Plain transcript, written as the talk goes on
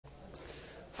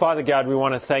Father God, we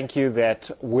want to thank you that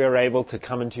we're able to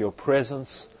come into your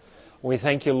presence. We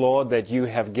thank you, Lord, that you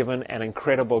have given an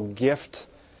incredible gift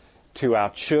to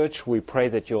our church. We pray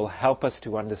that you'll help us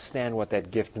to understand what that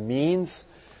gift means.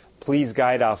 Please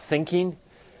guide our thinking.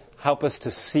 Help us to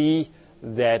see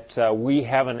that we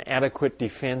have an adequate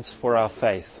defense for our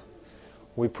faith.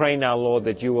 We pray now, Lord,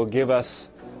 that you will give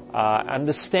us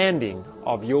understanding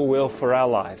of your will for our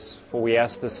lives. For we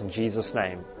ask this in Jesus'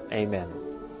 name. Amen.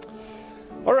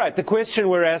 All right, the question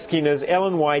we're asking is,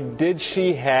 Ellen White, did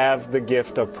she have the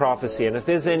gift of prophecy? And if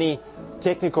there's any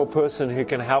technical person who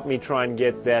can help me try and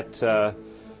get that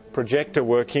projector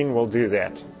working, we'll do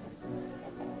that.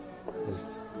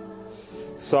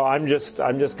 So I'm just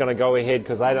going to go ahead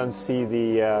because I don't see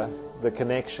the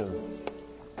connection.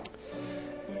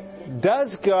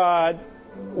 Does God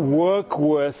work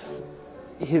with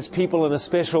His people in a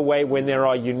special way when there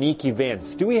are unique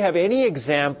events? Do we have any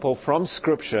example from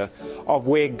Scripture of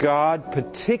where God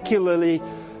particularly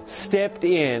stepped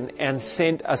in and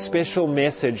sent a special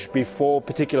message before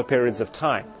particular periods of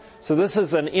time? So this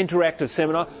is an interactive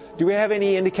seminar. Do we have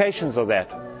any indications of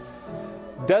that?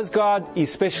 Does God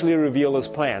especially reveal His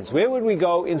plans? Where would we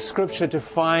go in Scripture to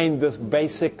find this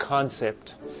basic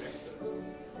concept?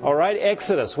 All right,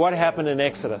 Exodus. What happened in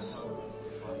Exodus?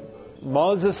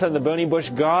 Moses and the burning bush.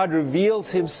 God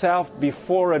reveals Himself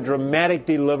before a dramatic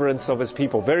deliverance of His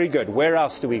people. Very good. Where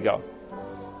else do we go?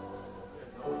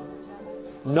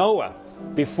 Noah.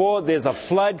 Before there's a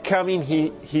flood coming,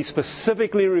 he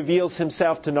specifically reveals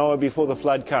Himself to Noah before the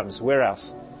flood comes. Where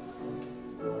else?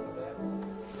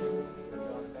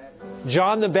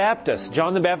 John the Baptist.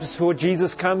 John the Baptist, before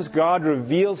Jesus comes, God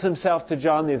reveals Himself to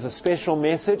John. There's a special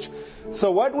message.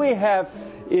 So what we have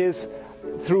is,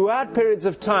 throughout periods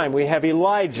of time, we have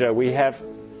Elijah, we have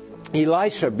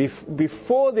Elisha.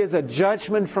 Before there's a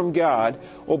judgment from God,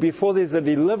 or before there's a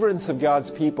deliverance of God's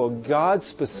people, God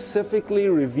specifically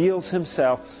reveals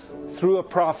Himself through a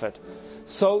prophet.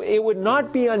 So it would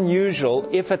not be unusual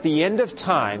if at the end of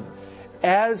time,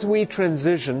 as we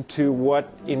transition to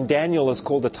what in Daniel is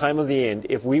called the time of the end,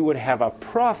 if we would have a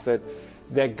prophet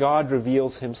that God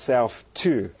reveals Himself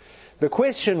to. The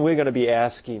question we're going to be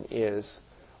asking is,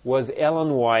 was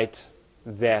Ellen White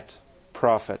that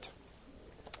prophet?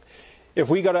 If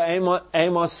we go to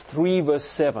Amos 3 verse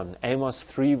 7, Amos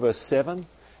 3 verse 7,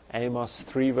 Amos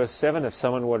 3 verse 7, if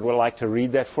someone would like to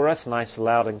read that for us, nice,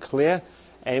 loud and clear.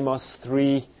 Amos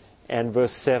 3 and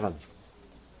verse 7.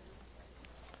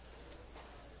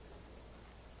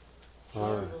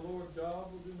 All right. The Lord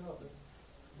God will do nothing,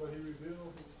 but He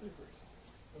reveals His secrets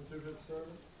unto His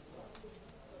servants.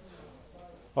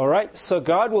 All right, so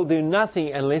God will do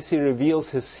nothing unless He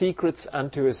reveals His secrets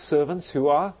unto His servants, who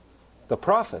are the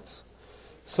prophets.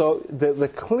 So the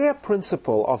clear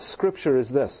principle of Scripture is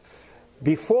this.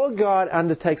 Before God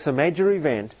undertakes a major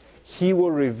event, He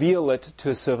will reveal it to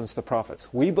His servants, the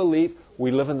prophets. We believe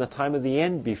we live in the time of the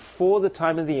end. Before the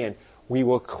time of the end, we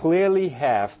will clearly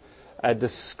have a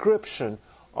description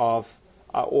of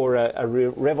or a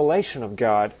revelation of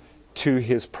God to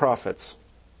His prophets.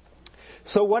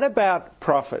 So what about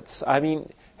prophets? I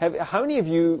mean, how many of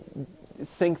you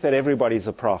think that everybody's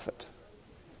a prophet?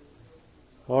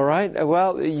 All right.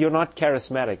 Well, you're not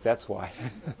charismatic, that's why.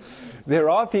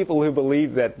 There are people who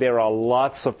believe that there are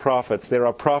lots of prophets. There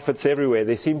are prophets everywhere.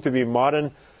 There seem to be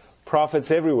modern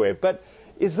prophets everywhere. But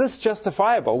is this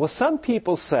justifiable? Well, some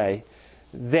people say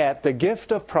that the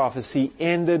gift of prophecy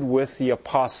ended with the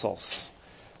apostles.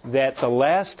 That the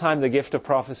last time the gift of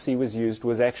prophecy was used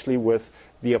was actually with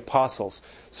the apostles.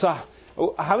 So,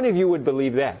 how many of you would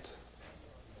believe that?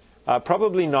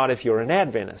 Probably not if you're an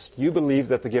Adventist. You believe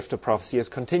that the gift of prophecy has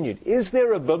continued. Is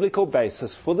there a biblical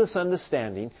basis for this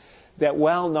understanding that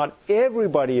while not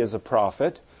everybody is a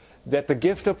prophet, that the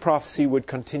gift of prophecy would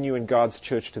continue in God's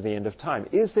church to the end of time?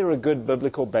 Is there a good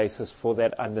biblical basis for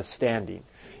that understanding?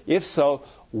 If so,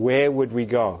 where would we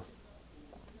go?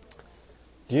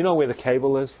 Do you know where the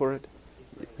cable is for it?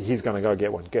 He's going to go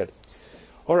get one. Good.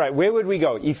 All right, where would we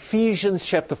go? Ephesians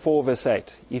chapter 4, verse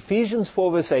 8. Ephesians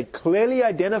 4, verse 8 clearly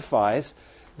identifies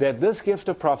that this gift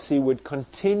of prophecy would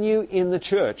continue in the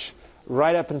church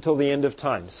right up until the end of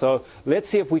time. So let's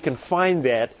see if we can find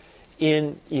that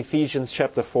in Ephesians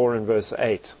chapter 4 and verse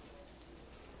 8.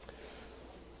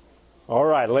 All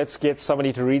right, let's get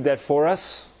somebody to read that for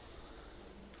us.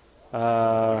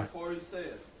 For He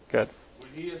saith, Good. when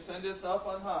He ascendeth up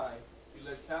on high, He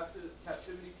led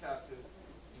captivity captive,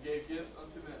 and gave gifts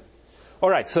unto men. All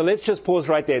right, so let's just pause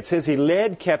right there. It says He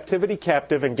led captivity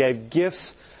captive and gave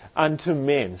gifts unto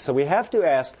men. So we have to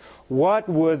ask, what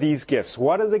were these gifts?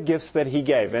 What are the gifts that He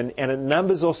gave? And it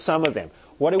numbers off some of them.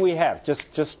 What do we have?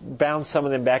 Just bounce some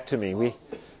of them back to me.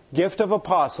 Gift of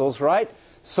apostles, right?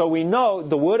 So we know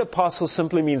the word apostle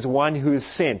simply means one who is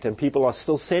sent, and people are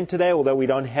still sent today, although we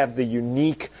don't have the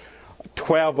unique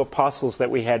 12 apostles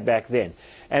that we had back then.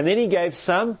 And then he gave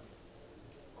some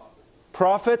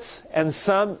prophets and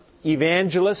some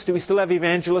evangelists. Do we still have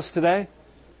evangelists today?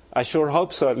 I sure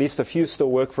hope so. At least a few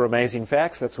still work for Amazing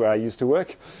Facts. That's where I used to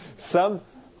work. Some,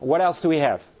 what else do we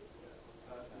have?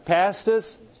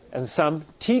 Pastors and some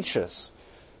teachers.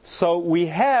 So we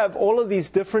have all of these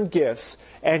different gifts,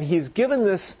 and he's given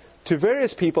this to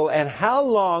various people. And how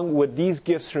long would these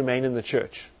gifts remain in the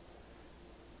church?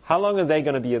 How long are they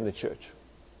going to be in the church?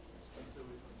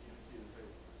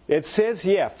 It says,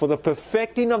 for the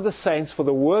perfecting of the saints, for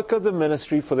the work of the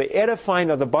ministry, for the edifying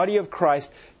of the body of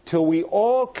Christ, till we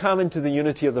all come into the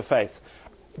unity of the faith.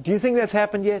 Do you think that's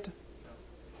happened yet?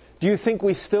 Do you think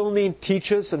we still need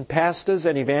teachers and pastors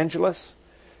and evangelists?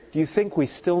 Do you think we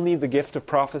still need the gift of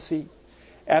prophecy?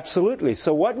 Absolutely.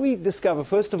 So what we discover,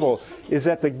 first of all, is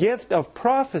that the gift of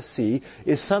prophecy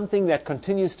is something that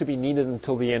continues to be needed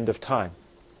until the end of time.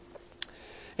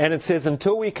 And it says,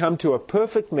 until we come to a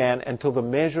perfect man, until the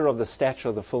measure of the stature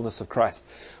of the fullness of Christ.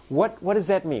 What does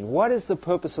that mean? What is the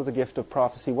purpose of the gift of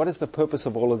prophecy? What is the purpose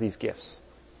of all of these gifts?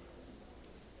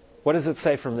 What does it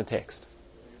say from the text?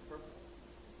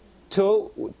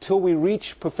 Till we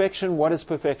reach perfection, what is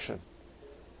perfection?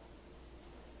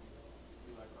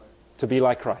 To be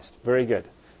like Christ. Very good.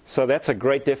 So that's a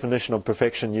great definition of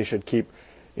perfection you should keep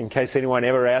in case anyone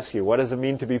ever asks you, what does it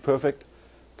mean to be perfect?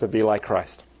 To be like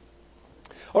Christ.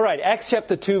 All right, Acts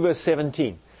chapter 2, verse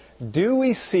 17. Do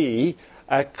we see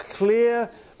a clear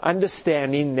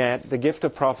understanding that the gift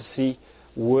of prophecy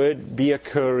would be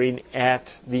occurring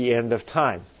at the end of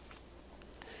time?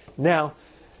 Now,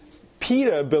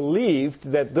 Peter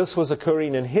believed that this was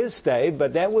occurring in his day,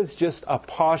 but that was just a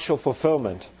partial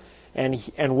fulfillment.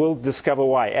 And we'll discover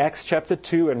why. Acts chapter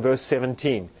 2 and verse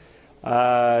 17.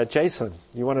 Jason,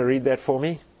 you want to read that for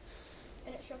me?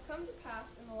 And it shall come to pass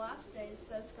in the last days,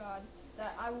 says God,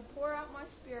 that I will pour out my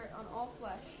Spirit on all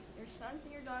flesh. Your sons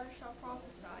and your daughters shall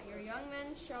prophesy. Your young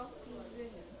men shall see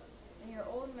visions, and your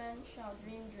old men shall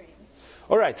dream dreams.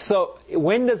 All right, so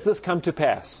when does this come to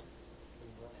pass?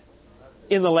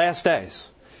 In the last days.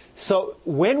 So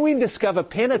when we discover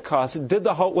Pentecost,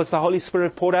 was the Holy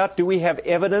Spirit poured out? Do we have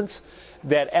evidence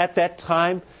that at that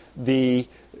time the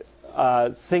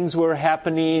things were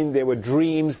happening, there were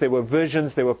dreams, there were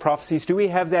visions, there were prophecies? Do we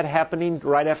have that happening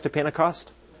right after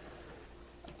Pentecost?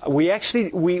 We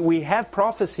have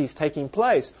prophecies taking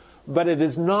place, but it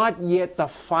is not yet the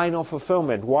final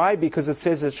fulfillment. Why? Because it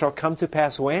says it shall come to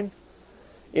pass when?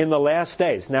 In the last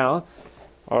days. Now,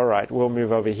 all right, we'll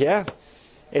move over here.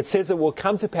 It says it will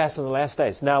come to pass in the last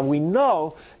days. Now, we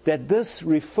know that this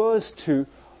refers to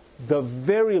the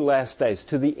very last days,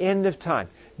 to the end of time.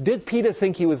 Did Peter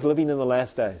think he was living in the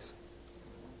last days?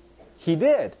 He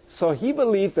did. So he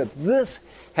believed that this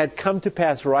had come to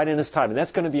pass right in his time. And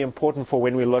that's going to be important for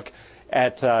when we look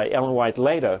at Ellen White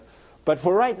later. But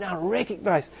for right now,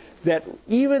 recognize that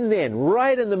even then,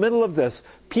 right in the middle of this,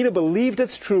 Peter believed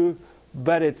it's true,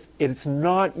 but it's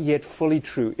not yet fully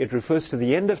true. It refers to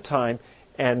the end of time,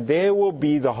 and there will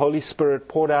be the Holy Spirit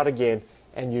poured out again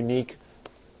and unique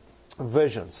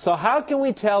visions. So how can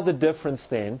we tell the difference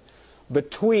then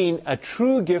between a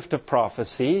true gift of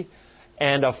prophecy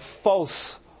and a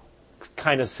false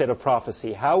kind of set of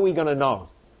prophecy? How are we going to know?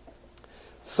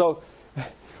 So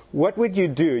what would you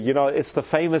do? You know, it's the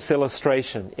famous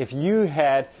illustration. If you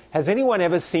has anyone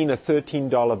ever seen a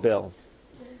 $13 bill?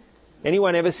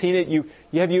 Anyone ever seen it?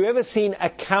 Have you ever seen a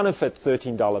counterfeit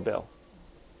 $13 bill?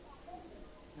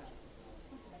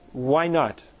 Why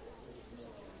not?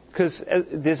 Because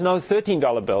there's no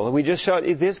 $13 bill. We just showed,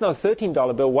 if there's no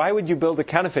 $13 bill, why would you build a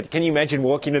counterfeit? Can you imagine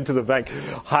walking into the bank?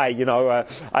 Hi,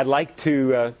 I'd like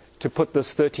to put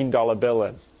this $13 bill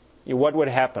in. What would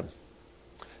happen?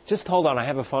 Just hold on, I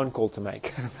have a phone call to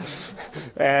make.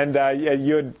 And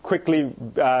you'd quickly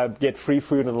get free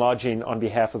food and lodging on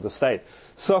behalf of the state.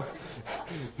 So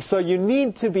you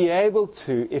need to be able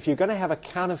to, if you're going to have a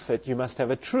counterfeit, you must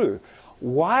have a true.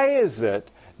 Why is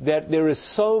it that there is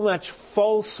so much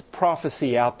false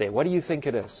prophecy out there? What do you think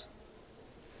it is?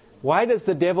 Why does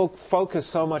the devil focus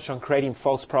so much on creating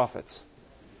false prophets?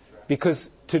 Because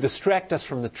to distract us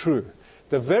from the true.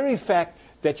 The very fact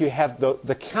that you have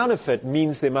the counterfeit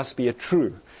means there must be a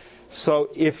true.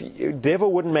 So if the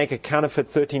devil wouldn't make a counterfeit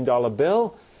 $13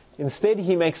 bill, instead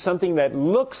he makes something that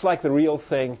looks like the real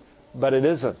thing, but it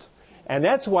isn't. And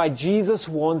that's why Jesus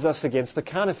warns us against the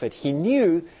counterfeit. He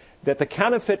knew that the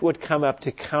counterfeit would come up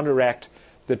to counteract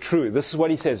the true. This is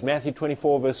what he says, Matthew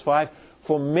 24, verse 5.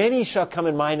 For many shall come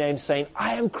in my name, saying,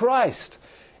 I am Christ,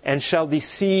 and shall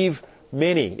deceive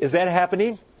many. Is that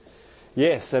happening?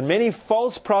 Yes, and many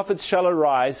false prophets shall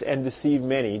arise and deceive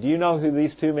many. Do you know who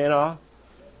these two men are?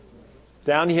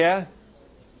 Down here?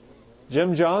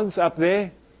 Jim Jones up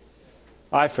there?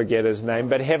 I forget his name,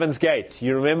 but Heaven's Gate.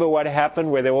 You remember what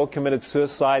happened where they all committed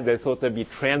suicide? They thought they'd be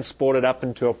transported up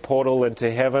into a portal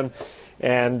into heaven,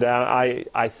 and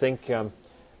I think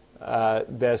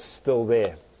they're still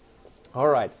there. All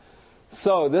right.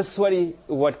 So this is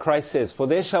what Christ says. For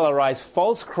there shall arise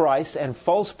false Christs and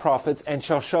false prophets, and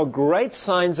shall show great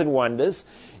signs and wonders,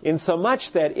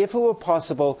 insomuch that, if it were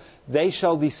possible, they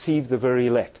shall deceive the very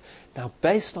elect. Now,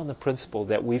 based on the principle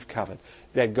that we've covered,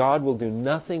 that God will do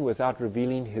nothing without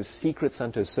revealing His secrets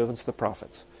unto His servants, the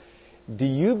prophets, do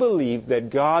you believe that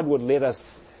God would let us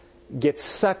get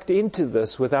sucked into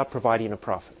this without providing a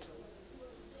prophet?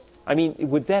 I mean,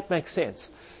 would that make sense?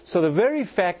 So the very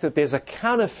fact that there's a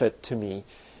counterfeit to me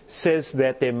says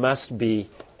that there must be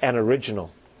an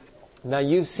original. Now,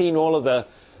 you've seen all of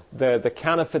the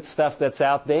counterfeit stuff that's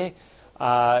out there.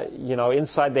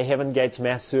 Inside the Heaven Gates,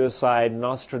 mass suicide,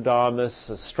 Nostradamus,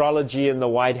 astrology in the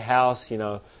White House.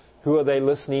 Who are they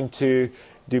listening to?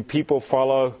 Do people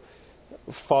follow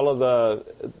the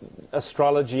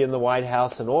astrology in the White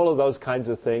House and all of those kinds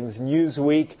of things?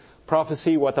 Newsweek,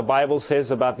 prophecy, what the Bible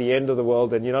says about the end of the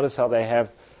world. And you notice how they have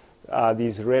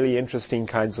these really interesting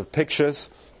kinds of pictures.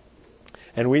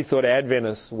 And we thought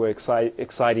Adventists were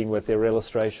exciting with their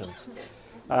illustrations.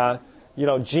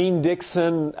 Gene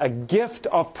Dixon, A Gift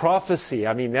of Prophecy.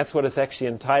 I mean, that's what it's actually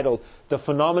entitled. The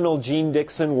Phenomenal Gene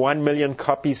Dixon, 1 million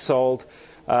copies sold.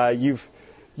 You've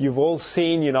all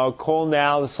seen, Call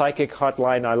Now, the psychic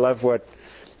hotline. I love what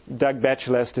Doug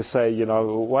Batchelor has to say,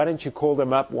 why don't you call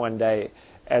them up one day?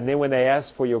 And then when they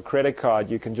ask for your credit card,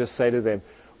 you can just say to them,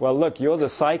 well, look, you're the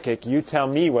psychic. You tell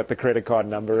me what the credit card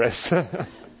number is.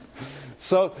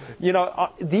 So,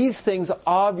 these things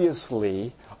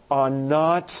obviously are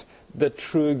not the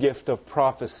true gift of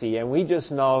prophecy. And we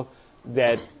just know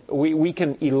that we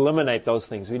can eliminate those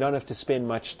things. We don't have to spend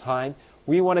much time.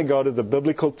 We want to go to the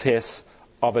biblical tests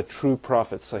of a true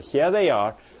prophet. So here they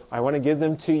are. I want to give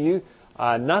them to you.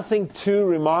 Nothing too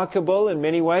remarkable in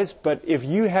many ways, but if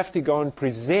you have to go and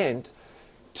present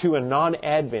to a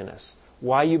non-Adventist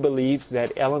why you believe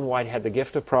that Ellen White had the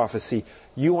gift of prophecy,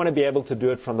 you want to be able to do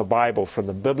it from the Bible, from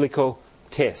the biblical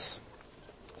tests.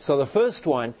 So the first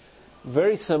one,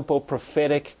 very simple,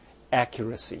 prophetic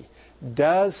accuracy.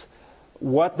 Does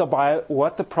what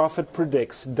the prophet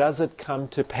predicts, does it come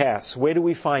to pass? Where do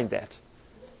we find that?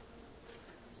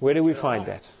 Where do we find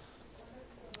that?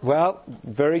 Well,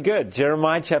 very good.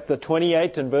 Jeremiah chapter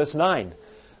 28 and verse 9.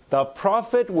 The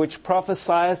prophet which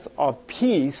prophesieth of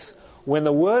peace, when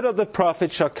the word of the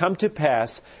prophet shall come to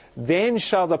pass, then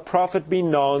shall the prophet be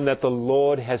known that the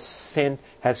Lord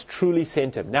has truly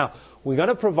sent him. Now, we're going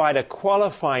to provide a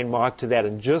qualifying mark to that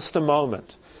in just a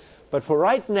moment. But for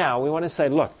right now, we want to say,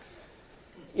 look,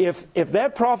 if they're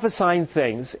prophesying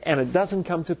things and it doesn't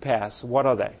come to pass, what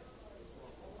are they?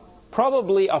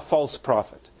 Probably a false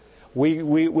prophet. We're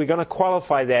going to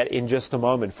qualify that in just a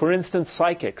moment. For instance,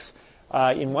 psychics.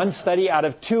 In one study, out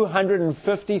of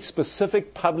 250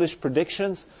 specific published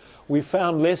predictions, we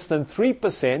found less than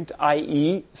 3%,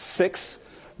 i.e. 6,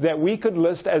 that we could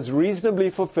list as reasonably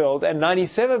fulfilled, and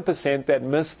 97% that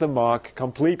missed the mark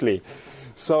completely.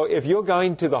 So if you're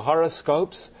going to the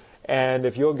horoscopes, and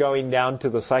if you're going down to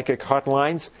the psychic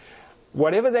hotlines,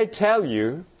 whatever they tell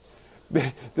you,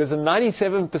 there's a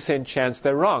 97% chance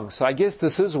they're wrong. So I guess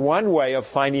this is one way of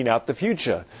finding out the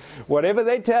future. Whatever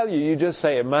they tell you, you just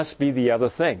say it must be the other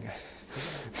thing.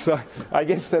 So I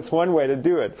guess that's one way to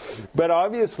do it. But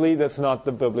obviously that's not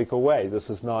the biblical way. This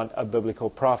is not a biblical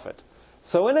prophet.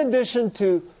 So in addition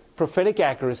to prophetic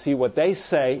accuracy, what they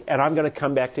say, and I'm going to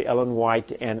come back to Ellen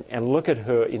White and look at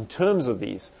her in terms of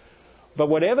these, but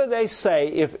whatever they say,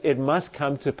 if it must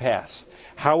come to pass.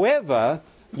 However,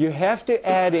 you have to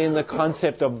add in the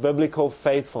concept of biblical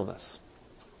faithfulness.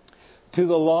 To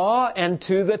the law and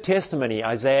to the testimony,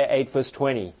 Isaiah 8 verse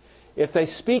 20. If they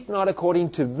speak not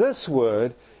according to this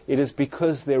word, it is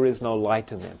because there is no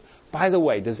light in them. By the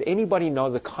way, does anybody know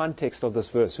the context of this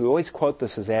verse? We always quote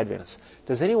this as Adventists.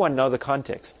 Does anyone know the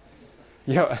context?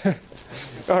 Yeah.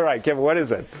 All right, Kevin, what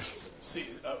is it? See,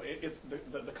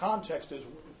 the context is,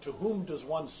 to whom does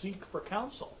one seek for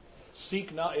counsel?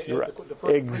 Seek not. Right.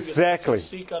 Exactly.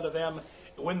 Seek unto them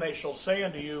when they shall say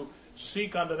unto you,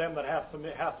 seek unto them that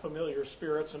hath familiar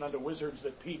spirits, and unto wizards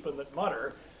that peep and that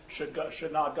mutter.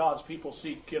 Should not God's people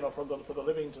seek, for the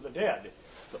living to the dead?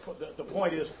 The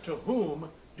point is, to whom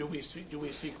do we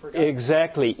seek for God?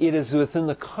 Exactly. It is within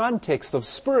the context of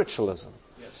spiritualism.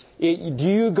 Yes. Do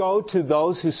you go to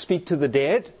those who speak to the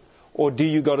dead, or do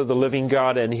you go to the living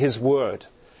God and His Word?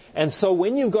 And so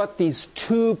when you've got these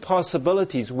two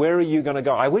possibilities, where are you going to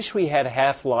go? I wish we had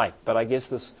half light, but I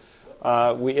guess it's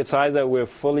either we're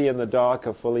fully in the dark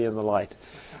or fully in the light.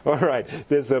 All right,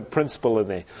 there's a principle in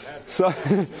there. So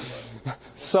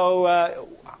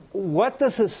what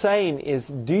this is saying is,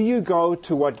 do you go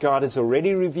to what God has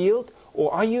already revealed,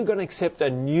 or are you going to accept a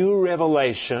new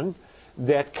revelation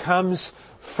that comes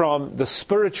from the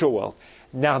spiritual world?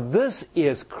 Now, this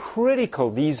is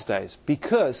critical these days,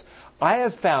 because I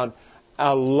have found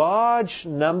a large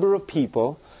number of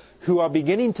people who are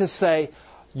beginning to say,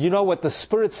 you know, what the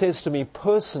Spirit says to me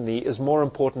personally is more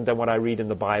important than what I read in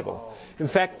the Bible. In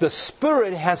fact, the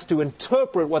Spirit has to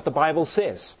interpret what the Bible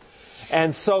says.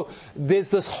 And so there's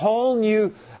this whole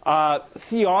new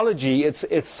theology,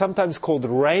 it's sometimes called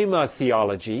Rhema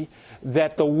theology,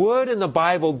 that the Word in the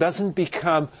Bible doesn't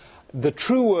become the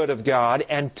true Word of God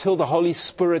until the Holy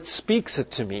Spirit speaks it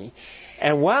to me.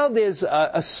 And while there's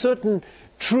a certain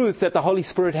truth that the Holy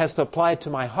Spirit has to apply to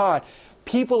my heart,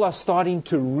 people are starting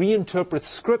to reinterpret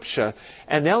Scripture,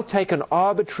 and they'll take an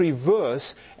arbitrary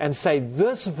verse and say,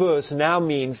 this verse now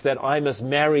means that I must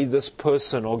marry this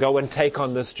person or go and take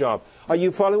on this job. Are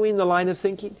you following the line of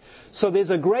thinking? So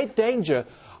there's a great danger.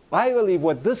 I believe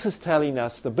what this is telling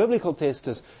us, the biblical test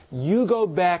is, you go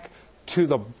back to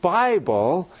the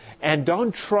Bible and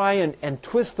don't try and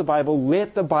twist the Bible.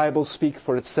 Let the Bible speak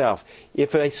for itself.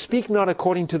 If they speak not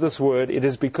according to this word, it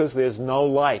is because there's no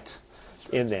light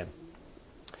in them.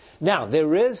 Now,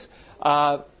 there is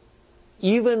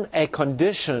even a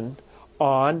condition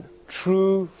on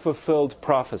true fulfilled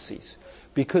prophecies.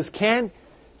 Because can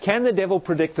the devil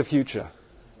predict the future?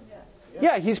 Yes.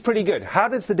 Yeah, he's pretty good. How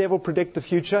does the devil predict the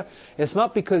future? It's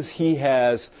not because he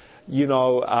has,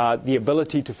 the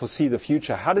ability to foresee the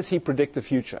future. How does he predict the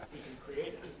future? He can create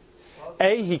it.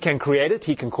 A, he can create it.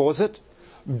 He can cause it.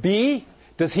 B,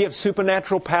 does he have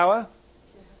supernatural power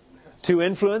to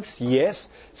influence? Yes.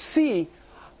 C,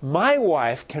 my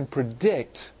wife can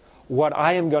predict what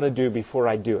I am going to do before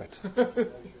I do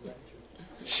it.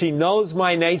 She knows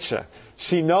my nature.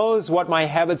 She knows what my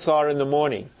habits are in the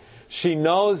morning. She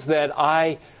knows that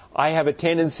I have a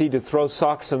tendency to throw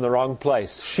socks in the wrong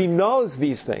place. She knows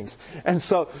these things. And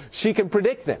so she can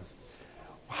predict them.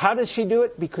 How does she do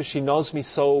it? Because she knows me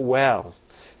so well.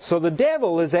 So the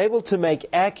devil is able to make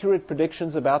accurate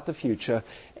predictions about the future,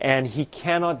 and he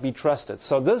cannot be trusted.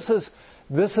 So this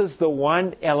is the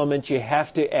one element you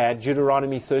have to add,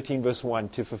 Deuteronomy 13 verse 1,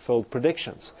 to fulfilled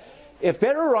predictions. If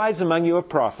there arise among you a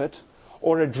prophet,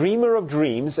 or a dreamer of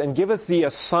dreams, and giveth thee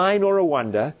a sign or a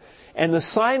wonder, and the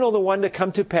sign or the wonder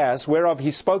come to pass, whereof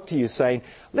he spoke to you, saying,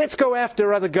 let's go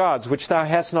after other gods, which thou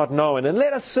hast not known, and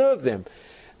let us serve them.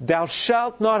 Thou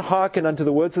shalt not hearken unto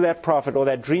the words of that prophet, or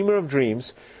that dreamer of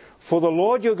dreams, for the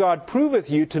Lord your God proveth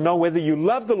you to know whether you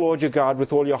love the Lord your God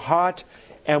with all your heart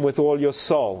and with all your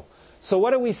soul. So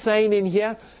what are we saying in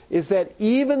here? Is that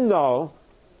even though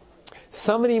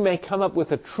somebody may come up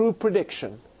with a true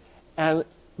prediction,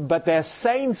 but they're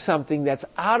saying something that's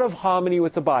out of harmony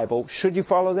with the Bible, should you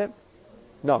follow them?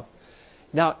 No.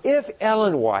 Now, if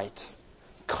Ellen White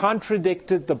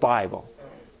contradicted the Bible,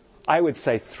 I would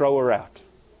say throw her out.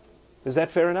 Is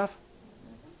that fair enough?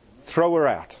 Throw her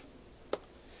out.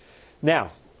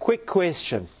 Now, quick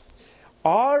question.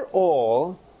 Are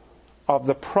all of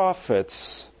the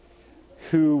prophets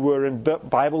who were in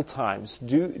Bible times,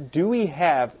 do we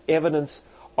have evidence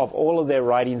of all of their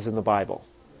writings in the Bible?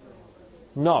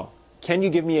 No. Can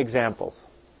you give me examples?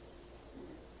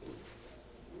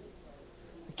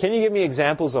 Can you give me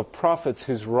examples of prophets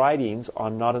whose writings are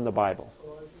not in the Bible?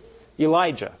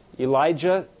 Elijah.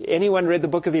 Anyone read the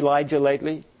book of Elijah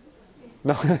lately?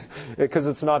 No, because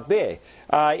it's not there.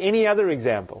 Any other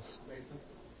examples?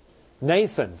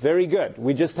 Nathan, very good.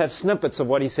 We just have snippets of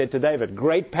what he said to David.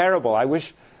 Great parable. I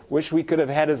wish we could have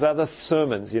had his other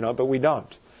sermons, but we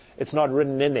don't. It's not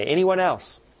written in there. Anyone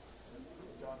else?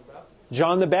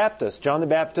 John the Baptist. John the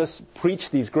Baptist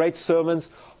preached these great sermons.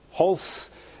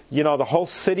 The whole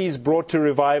city's brought to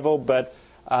revival, but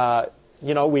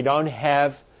we don't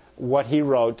have what he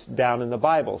wrote down in the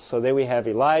Bible. So there we have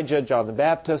Elijah, John the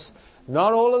Baptist.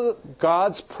 Not all of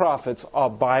God's prophets are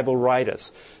Bible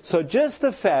writers. So just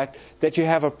the fact that you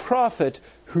have a prophet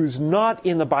who's not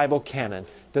in the Bible canon,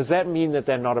 does that mean that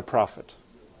they're not a prophet?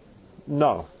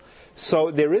 No. So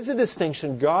there is a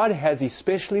distinction. God has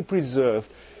especially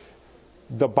preserved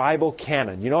the Bible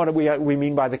canon. You know what we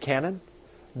mean by the canon?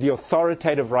 The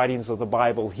authoritative writings of the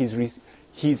Bible.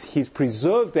 He's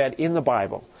preserved that in the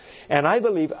Bible. And I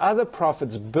believe other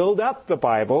prophets build up the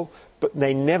Bible, but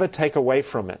they never take away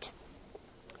from it.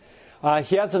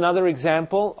 Here's another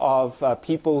example of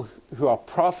people who are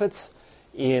prophets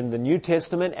in the New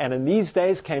Testament. And in these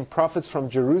days came prophets from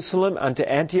Jerusalem unto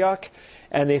Antioch.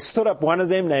 And there stood up one of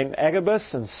them named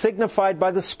Agabus, and signified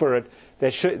by the Spirit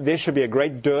that there should be a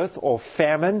great dearth or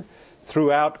famine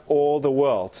throughout all the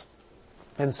world.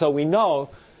 And so we know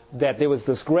that there was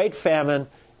this great famine,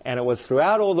 and it was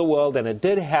throughout all the world, and it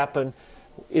did happen.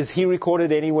 Is he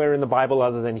recorded anywhere in the Bible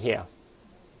other than here?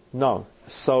 No.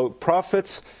 So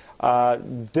prophets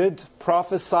did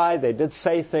prophesy, they did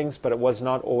say things, but it was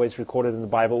not always recorded in the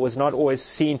Bible. It was not always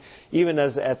seen even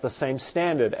as at the same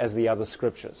standard as the other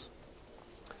scriptures.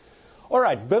 All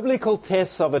right, biblical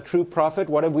tests of a true prophet.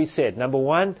 What have we said? Number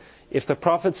one, if the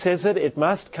prophet says it, it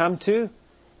must come to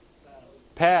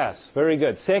pass. Very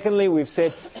good. Secondly, we've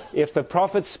said if the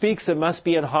prophet speaks, it must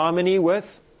be in harmony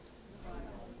with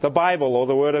the Bible or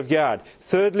the Word of God.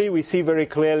 Thirdly, we see very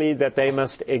clearly that they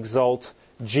must exalt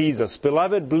Jesus.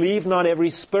 Beloved, believe not every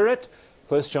spirit,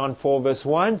 1 John 4 verse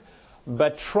 1,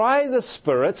 but try the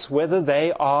spirits whether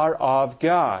they are of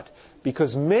God,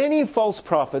 because many false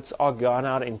prophets are gone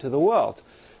out into the world.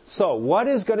 So, what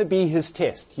is going to be his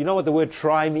test? You know what the word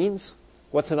try means?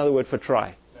 What's another word for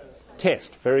try?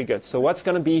 Test. Very good. So what's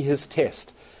going to be his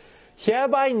test?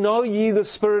 Hereby know ye the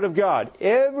Spirit of God.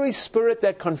 Every spirit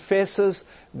that confesses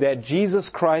that Jesus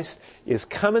Christ is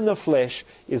come in the flesh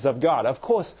is of God. Of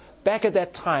course, back at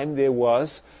that time there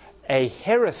was a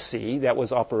heresy that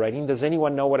was operating. Does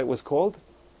anyone know what it was called?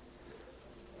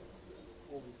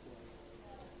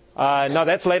 No,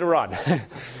 that's later on.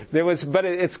 But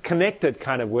it's connected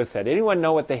kind of with that. Anyone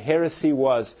know what the heresy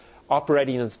was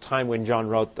operating at the time when John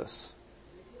wrote this?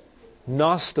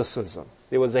 Gnosticism.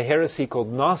 There was a heresy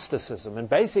called Gnosticism. And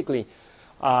basically,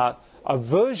 a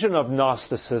version of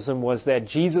Gnosticism was that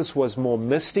Jesus was more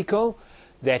mystical,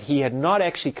 that he had not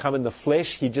actually come in the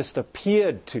flesh, he just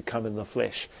appeared to come in the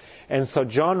flesh. And so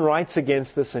John writes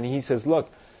against this and he says,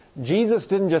 look, Jesus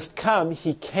didn't just come,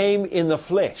 he came in the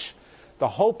flesh. The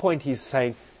whole point he's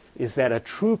saying is that a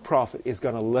true prophet is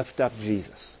going to lift up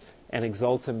Jesus and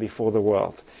exalt him before the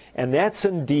world. And that's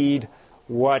indeed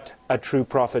what a true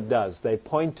prophet does. They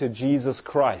point to Jesus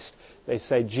Christ. They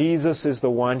say Jesus is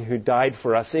the one who died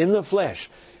for us in the flesh.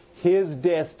 His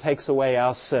death takes away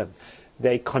our sin.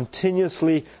 They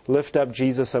continuously lift up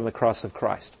Jesus and the cross of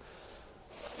Christ.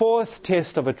 Fourth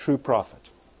test of a true prophet.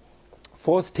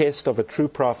 Fourth test of a true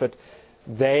prophet,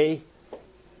 they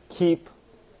keep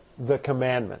the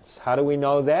commandments. How do we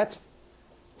know that?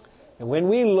 And when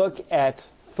we look at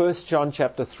 1 John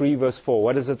chapter 3 verse 4,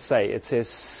 what does it say? It says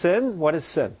sin, what is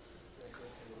sin?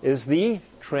 Is the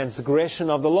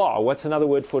transgression of the law. What's another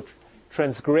word for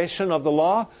transgression of the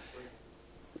law?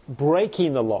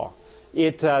 Breaking the law.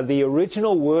 The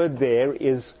original word there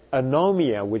is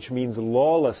anomia, which means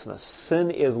lawlessness. Sin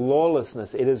is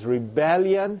lawlessness. It is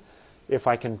rebellion, if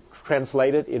I can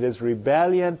translate it. It is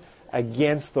rebellion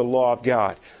against the law of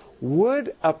God.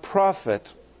 Would a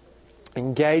prophet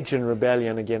engage in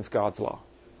rebellion against God's law?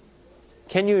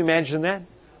 Can you imagine that?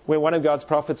 Where one of God's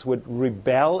prophets would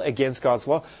rebel against God's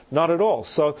law? Not at all.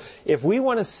 So if we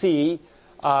want to see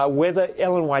whether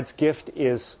Ellen White's gift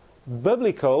is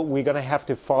biblical, we're going to have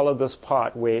to follow this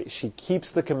part where she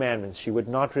keeps the commandments. She would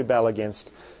not rebel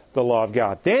against the law of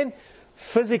God. Then,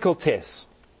 physical tests.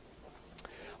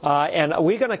 And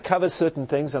we're going to cover certain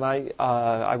things, and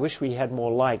I wish we had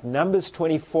more light. Numbers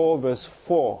 24 verse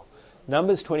 4.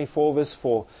 Numbers 24 verse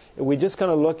 4. We're just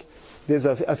going to look. There's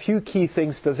a few key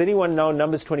things. Does anyone know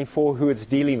Numbers 24 who it's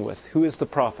dealing with? Who is the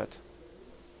prophet?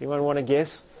 Anyone want to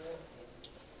guess?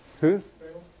 Who?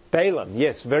 Balaam.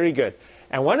 Yes, very good.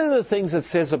 And one of the things it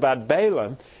says about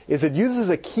Balaam is it uses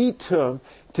a key term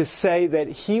to say that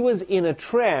he was in a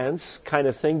trance kind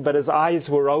of thing, but his eyes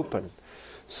were open.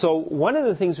 So one of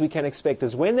the things we can expect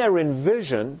is when they're in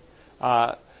vision,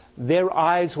 their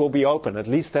eyes will be open. At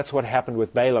least that's what happened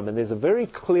with Balaam. And there's a very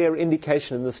clear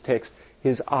indication in this text.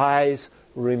 His eyes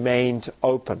remained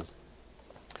open.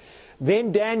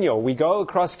 Then Daniel. We go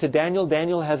across to Daniel.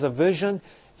 Daniel has a vision.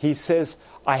 He says,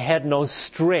 I had no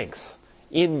strength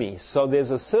in me. So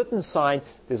there's a certain sign.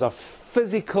 There's a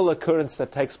physical occurrence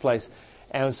that takes place.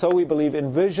 And so we believe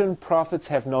in vision, prophets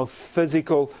have no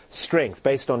physical strength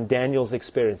based on Daniel's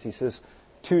experience. He says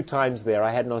 2 times there,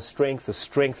 I had no strength. The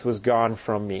strength was gone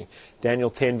from me. Daniel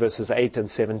 10 verses 8 and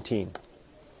 17.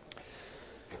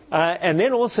 And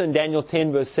then also in Daniel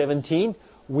 10 verse 17,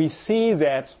 we see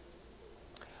that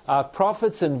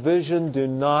prophets in vision do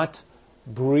not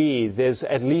breathe.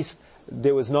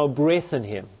 There was no breath in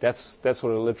him. That's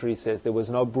what it literally says. There was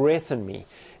no breath in me.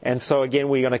 And so again,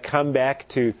 we're going to come back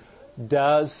to,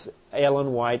 does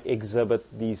Ellen White exhibit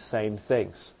these same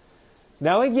things?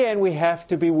 Now again, we have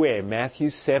to beware. Matthew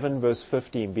 7 verse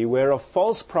 15. Beware of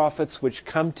false prophets which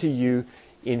come to you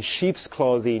in sheep's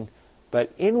clothing,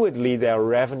 but inwardly they are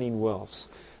ravening wolves.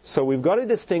 So we've got to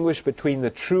distinguish between the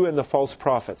true and the false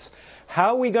prophets.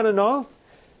 How are we going to know?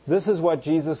 This is what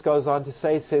Jesus goes on to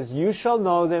say. He says, you shall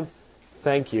know them.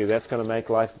 Thank you. That's going to make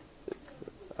life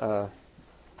a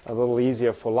little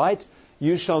easier for Light.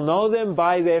 You shall know them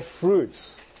by their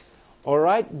fruits. All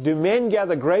right? Do men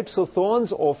gather grapes or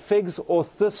thorns, or figs or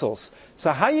thistles?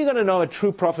 So how are you going to know a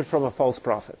true prophet from a false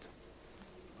prophet?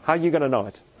 How are you going to know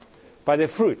it? By their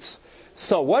fruits.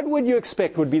 So what would you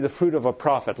expect would be the fruit of a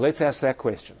prophet? Let's ask that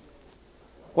question.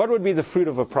 What would be the fruit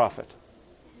of a prophet?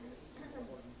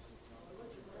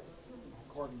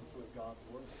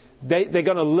 They're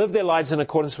going to live their lives in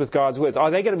accordance with God's words. Are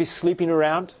they going to be sleeping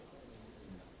around?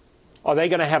 Are they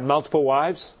going to have multiple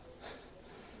wives?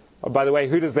 Oh, by the way,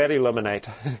 who does that eliminate?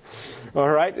 All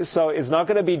right, so it's not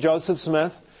going to be Joseph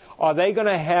Smith. Are they going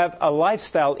to have a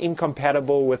lifestyle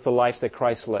incompatible with the life that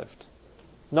Christ lived?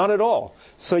 Not at all.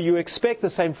 So you expect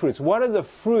the same fruits. What are the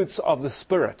fruits of the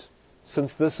Spirit?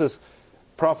 Since this is,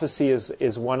 prophecy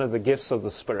is one of the gifts of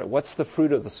the Spirit. What's the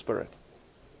fruit of the Spirit?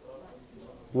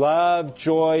 Love,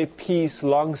 joy, peace,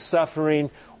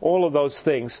 long-suffering, all of those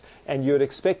things. And you'd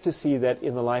expect to see that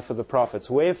in the life of the prophets.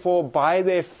 Wherefore, by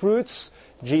their fruits,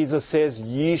 Jesus says,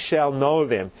 ye shall know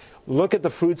them. Look at the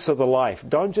fruits of the life.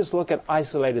 Don't just look at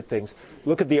isolated things.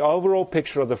 Look at the overall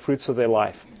picture of the fruits of their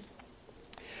life.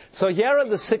 So here are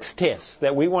the 6 tests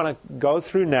that we want to go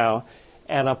through now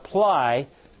and apply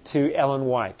to Ellen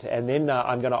White. And then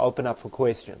I'm going to open up for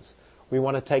questions. We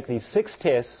want to take these 6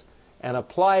 tests and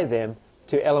apply them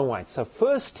to Ellen White. So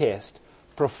first test,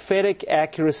 prophetic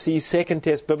accuracy. Second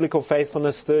test, biblical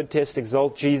faithfulness. Third test,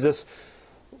 exalt Jesus.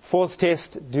 Fourth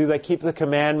test, do they keep the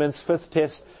commandments? Fifth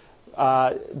test,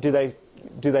 do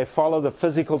they follow the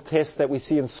physical test that we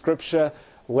see in Scripture?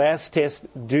 Last test,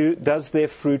 does their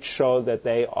fruit show that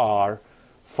they are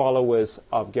followers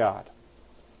of God?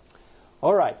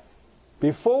 All right.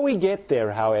 Before we get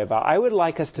there, however, I would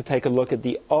like us to take a look at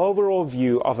the overall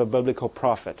view of a biblical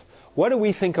prophet. What do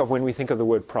we think of when we think of the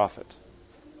word prophet?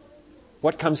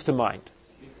 What comes to mind?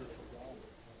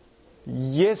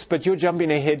 Yes, but you're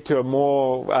jumping ahead to a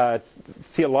more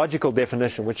theological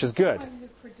definition, which is good.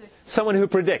 Someone who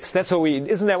predicts. That's what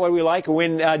isn't that what we like?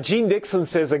 When Jean Dixon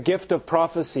says a gift of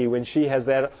prophecy, when she has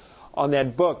that on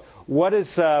that book, what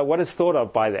is thought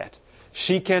of by that?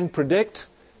 She can predict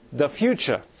the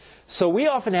future. So we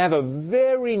often have a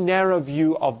very narrow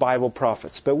view of Bible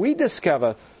prophets, but we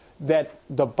discover that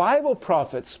the Bible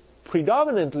prophets,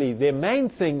 predominantly, their main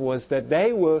thing was that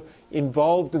they were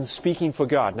involved in speaking for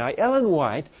God. Now, Ellen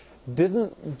White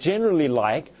didn't generally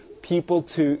like people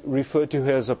to refer to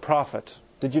her as a prophet.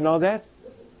 Did you know that?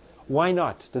 Why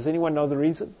not? Does anyone know the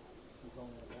reason?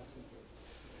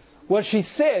 Well, she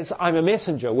says, I'm a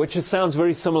messenger, which sounds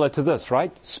very similar to this,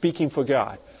 right? Speaking for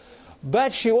God.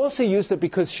 But she also used it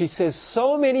because she says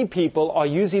so many people are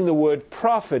using the word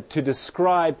prophet to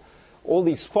describe all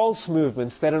these false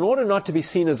movements that in order not to be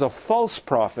seen as a false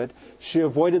prophet, she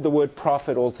avoided the word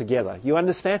prophet altogether. You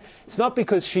understand? It's not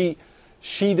because she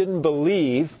didn't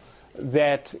believe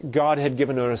that God had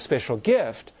given her a special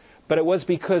gift, but it was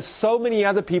because so many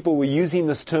other people were using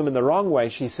this term in the wrong way.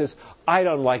 She says, I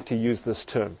don't like to use this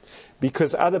term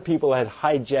because other people had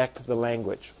hijacked the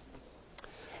language.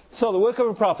 So the work of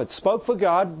a prophet spoke for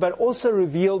God, but also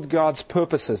revealed God's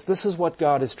purposes. This is what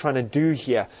God is trying to do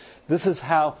here. This is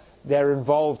how they're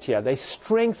involved here. They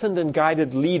strengthened and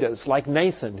guided leaders like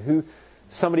Nathan, who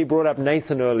somebody brought up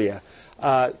Nathan earlier.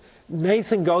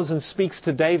 Nathan goes and speaks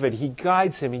to David. He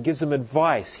guides him. He gives him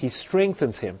advice. He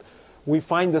strengthens him. We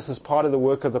find this as part of the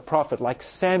work of the prophet, like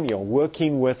Samuel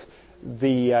working with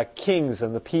the kings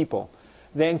and the people.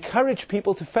 They encouraged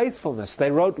people to faithfulness.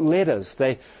 They wrote letters.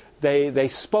 They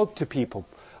spoke to people.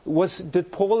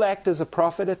 Did Paul act as a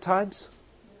prophet at times?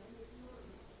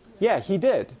 Yeah, he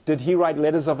did. Did he write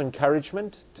letters of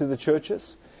encouragement to the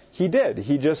churches? He did.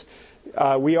 He just,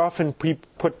 we often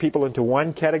put people into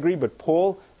one category, but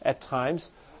Paul at times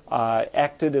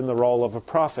acted in the role of a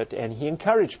prophet, and he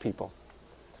encouraged people.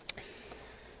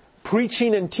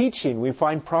 Preaching and teaching, we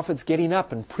find prophets getting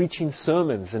up and preaching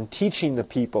sermons and teaching the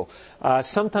people.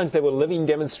 Sometimes they were living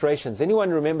demonstrations. Anyone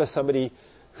remember somebody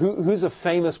who's a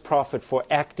famous prophet for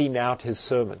acting out his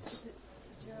sermons?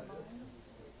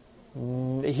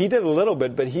 He did a little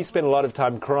bit, but he spent a lot of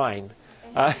time crying.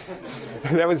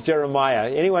 That was Jeremiah.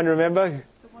 Anyone remember?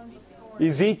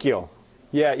 Ezekiel.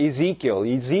 Yeah, Ezekiel.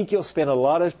 Ezekiel spent a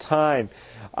lot of time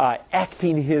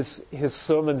acting his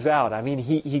sermons out. I mean,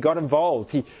 he got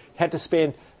involved. He had to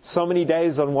spend so many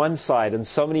days on one side and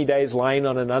so many days lying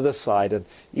on another side and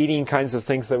eating kinds of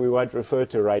things that we won't refer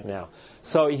to right now.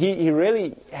 So he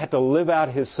really had to live out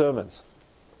his sermons.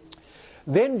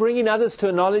 Then bringing others to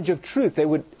a knowledge of truth. They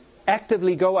would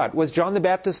actively go out. Was John the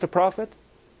Baptist a prophet?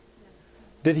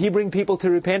 Did he bring people to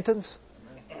repentance?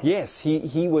 Yes,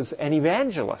 he was an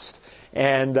evangelist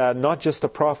and not just a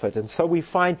prophet. And so we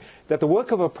find that the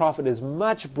work of a prophet is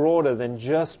much broader than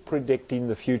just predicting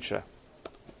the future.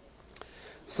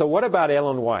 So what about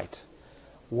Ellen White?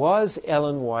 Was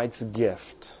Ellen White's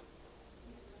gift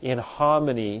in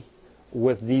harmony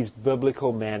with these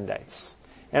biblical mandates?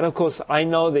 And of course, I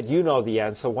know that you know the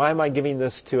answer. Why am I giving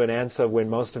this to an answer when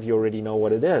most of you already know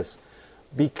what it is?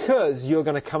 Because you're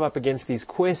going to come up against these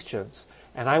questions,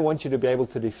 and I want you to be able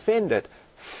to defend it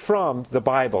from the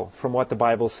Bible, from what the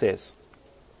Bible says.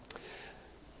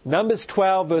 Numbers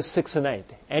 12, verse 6 and 8.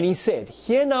 And he said,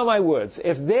 "Hear now my words.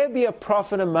 If there be a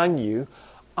prophet among you,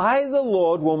 I, the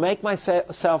Lord, will make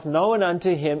myself known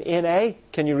unto him in a,"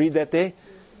 can you read that there?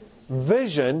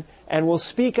 "Vision, and will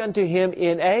speak unto him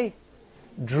in a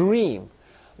dream."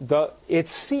 It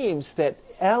seems that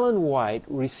Ellen White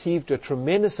received a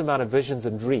tremendous amount of visions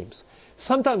and dreams.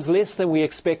 Sometimes less than we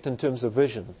expect in terms of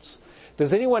visions.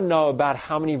 Does anyone know about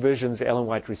how many visions Ellen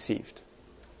White received?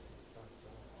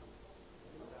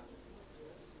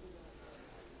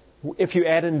 If you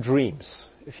add in dreams,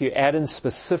 if you add in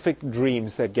specific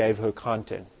dreams that gave her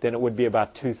content, then it would be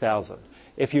about 2,000.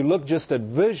 If you look just at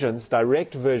visions,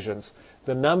 direct visions,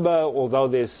 the number, although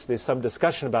there's some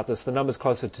discussion about this, the number is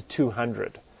closer to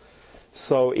 200.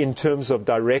 So in terms of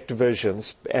direct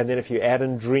visions, and then if you add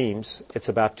in dreams, it's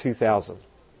about 2,000.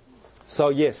 So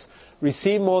yes,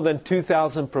 received more than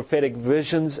 2,000 prophetic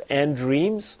visions and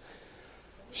dreams.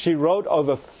 She wrote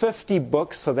over 50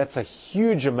 books, so that's a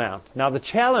huge amount. Now the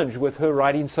challenge with her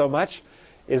writing so much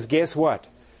is, guess what?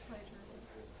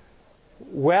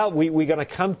 Well, we're going to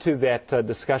come to that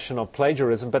discussion of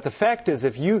plagiarism, but the fact is,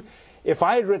 if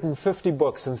I had written 50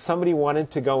 books and somebody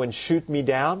wanted to go and shoot me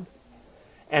down,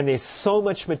 and there's so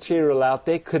much material out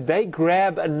there, could they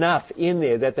grab enough in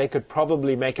there that they could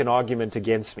probably make an argument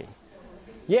against me?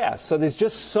 Yeah, so there's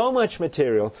just so much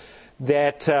material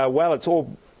that, it's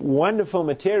all wonderful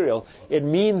material. It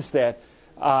means that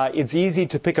it's easy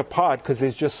to pick apart because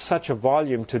there's just such a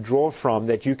volume to draw from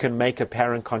that you can make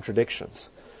apparent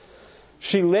contradictions.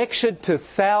 She lectured to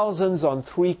thousands on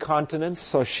 3 continents,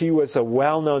 so she was a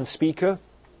well-known speaker.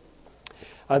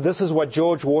 This is what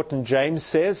George Wharton James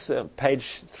says,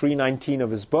 page 319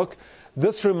 of his book.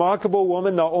 "This remarkable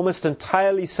woman, though almost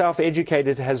entirely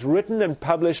self-educated, has written and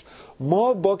published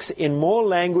more books in more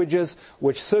languages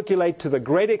which circulate to the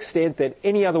great extent than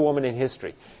any other woman in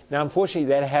history." Now, unfortunately,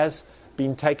 that has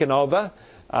been taken over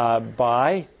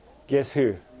by, guess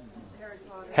who?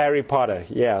 Harry Potter.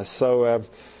 Yeah, so,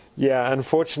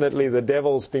 unfortunately, the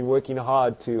devil's been working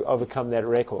hard to overcome that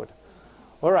record.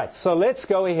 All right, so let's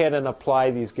go ahead and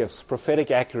apply these gifts. Prophetic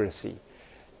accuracy.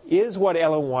 Is what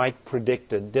Ellen White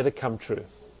predicted, did it come true?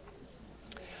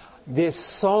 There's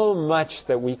so much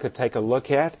that we could take a look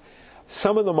at.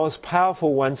 Some of the most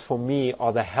powerful ones for me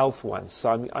are the health ones. So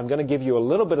I'm going to give you a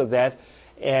little bit of that.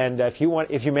 And if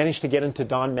you manage to get into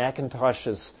Don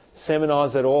McIntosh's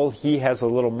seminars at all, he has a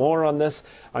little more on this.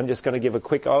 I'm just going to give a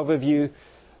quick overview.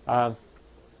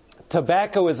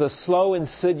 Tobacco is a slow,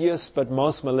 insidious, but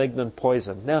most malignant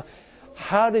poison. Now,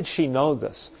 how did she know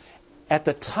this? At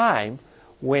the time,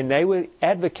 when they were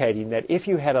advocating that if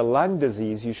you had a lung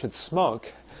disease, you should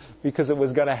smoke because it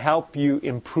was going to help you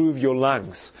improve your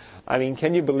lungs. I mean,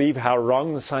 can you believe how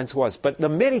wrong the science was? But the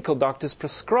medical doctors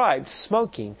prescribed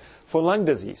smoking for lung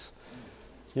disease.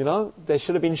 You know, they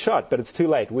should have been shot, but it's too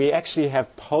late. We actually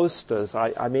have posters.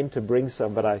 I meant to bring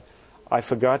some, but I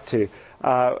forgot to.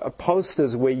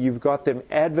 Posters where you've got them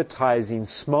advertising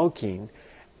smoking,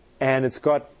 and it's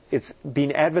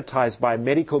been advertised by a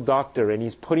medical doctor, and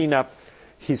he's putting up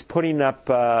his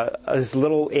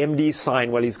little MD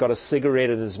sign while he's got a cigarette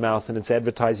in his mouth, and it's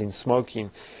advertising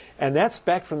smoking. And that's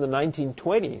back from the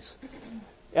 1920s.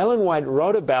 Ellen White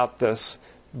wrote about this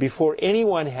before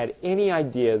anyone had any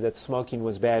idea that smoking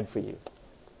was bad for you.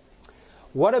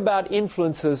 What about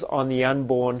influences on the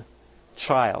unborn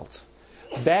child?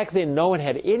 Back then, no one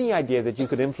had any idea that you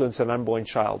could influence an unborn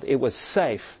child. It was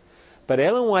safe. But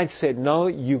Ellen White said, no,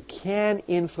 you can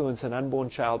influence an unborn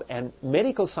child. And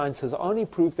medical science has only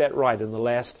proved that right in the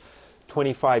last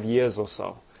 25 years or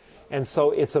so. And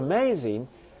so it's amazing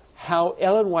how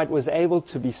Ellen White was able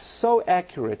to be so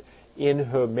accurate in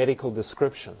her medical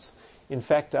descriptions. In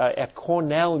fact, at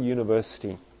Cornell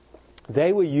University,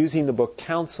 they were using the book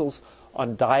Counsels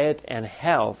on Diet and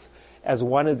Health as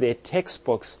one of their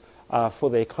textbooks for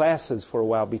their classes for a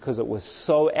while because it was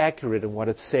so accurate in what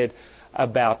it said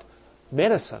about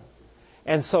medicine.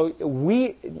 And so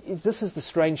this is the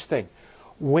strange thing.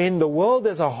 When the world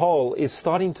as a whole is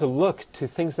starting to look to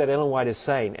things that Ellen White is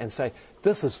saying and say,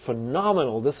 this is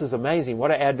phenomenal, this is amazing, what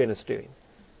are Adventists doing?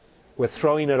 We're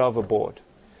throwing it overboard.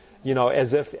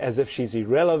 As if she's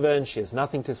irrelevant, she has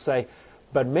nothing to say.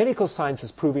 But medical science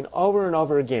is proving over and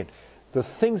over again the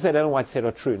things that Ellen White said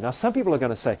are true. Now, some people are going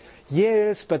to say,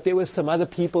 yes, but there were some other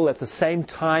people at the same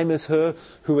time as her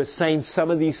who were saying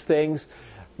some of these things.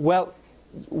 Well,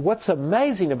 what's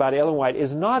amazing about Ellen White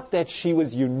is not that she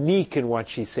was unique in what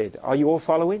she said. Are you all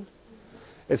following?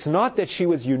 It's not that she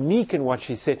was unique in what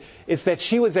she said. It's that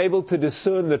she was able to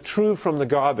discern the true from the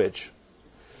garbage.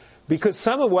 Because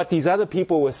some of what these other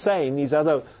people were saying, these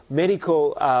other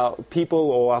medical people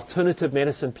or alternative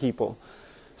medicine people,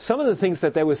 some of the things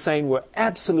that they were saying were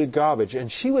absolute garbage.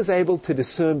 And she was able to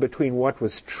discern between what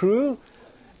was true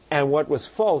and what was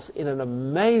false in an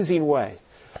amazing way.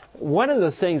 One of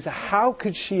the things, how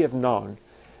could she have known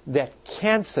that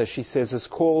cancer, she says, is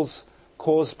caused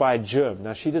by a germ?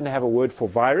 Now, she didn't have a word for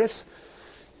virus,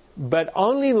 but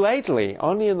only lately,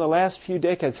 only in the last few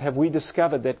decades, have we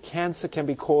discovered that cancer can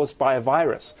be caused by a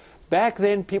virus. Back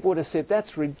then, people would have said,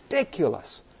 that's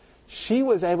ridiculous. She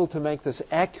was able to make this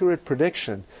accurate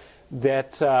prediction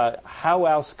that how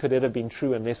else could it have been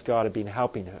true unless God had been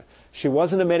helping her? She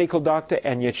wasn't a medical doctor,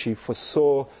 and yet she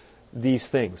foresaw these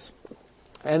things.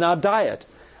 And our diet.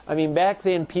 I mean, back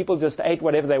then, people just ate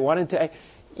whatever they wanted to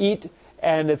eat.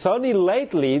 And it's only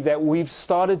lately that we've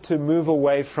started to move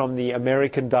away from the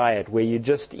American diet, where you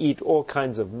just eat all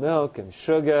kinds of milk and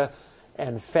sugar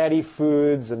and fatty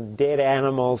foods and dead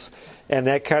animals and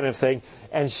that kind of thing.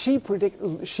 And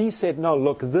she said, no,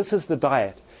 look, this is the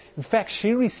diet. In fact,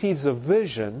 she receives a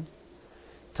vision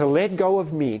to let go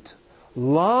of meat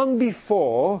long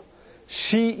before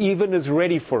she even is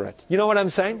ready for it. You know what I'm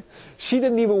saying? She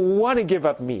didn't even want to give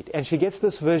up meat. And she gets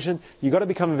this vision, you've got to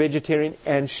become a vegetarian,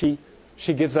 and she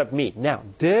gives up meat. Now,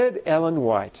 did Ellen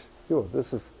White,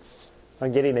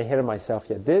 I'm getting ahead of myself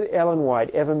here. Did Ellen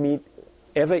White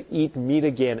ever eat meat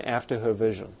again after her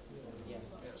vision? Yes.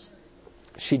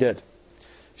 She did.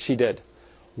 She did.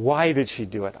 Why did she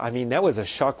do it? I mean, that was a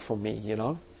shock for me,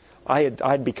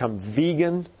 I'd become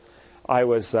vegan. I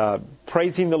was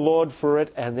praising the Lord for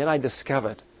it, and then I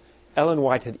discovered Ellen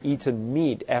White had eaten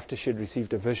meat after she had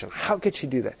received a vision. How could she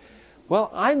do that? Well,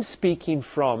 I'm speaking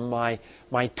from my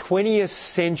 20th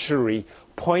century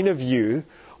point of view,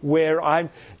 where I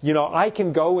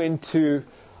can go into,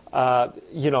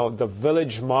 the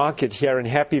village market here in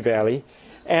Happy Valley,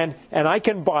 and I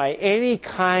can buy any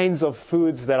kinds of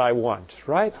foods that I want,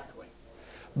 right? Exactly.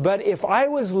 But if I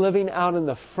was living out in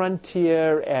the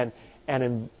frontier and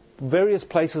in various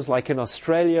places like in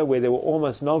Australia, where there were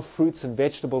almost no fruits and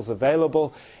vegetables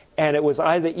available, and it was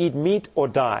either eat meat or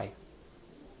die.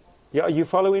 Are you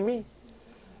following me?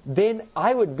 Then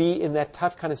I would be in that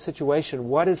tough kind of situation.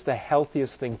 What is the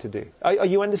healthiest thing to do? Are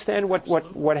you understand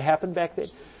what happened back then?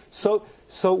 So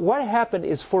what happened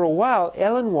is, for a while,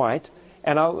 Ellen White,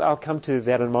 and I'll come to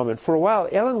that in a moment, for a while,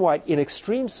 Ellen White, in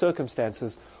extreme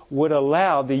circumstances, would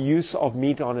allow the use of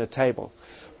meat on her table.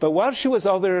 But while she was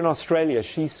over in Australia,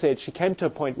 she came to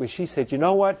a point where she said, you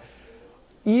know what?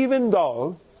 Even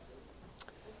though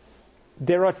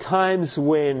there are times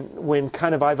when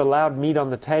kind of I've allowed meat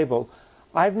on the table,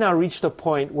 I've now reached a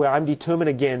point where I'm determined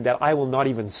again that I will not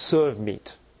even serve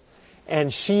meat.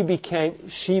 And she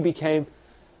wouldn't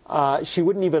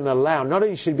even allow, not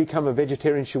only should she become a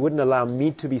vegetarian, she wouldn't allow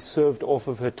meat to be served off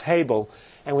of her table.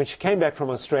 And when she came back from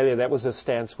Australia, that was her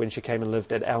stance when she came and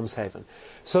lived at Elmshaven.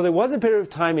 So there was a period of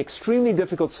time, extremely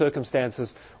difficult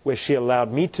circumstances, where she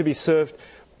allowed meat to be served,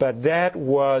 but that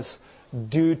was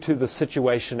due to the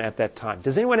situation at that time.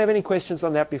 Does anyone have any questions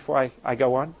on that before I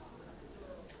go on?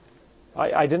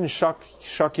 I didn't shock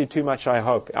you too much, I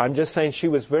hope. I'm just saying she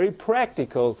was very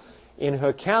practical in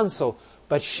her counsel,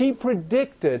 but she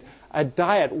predicted a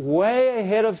diet way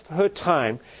ahead of her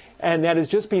time, and that has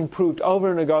just been proved over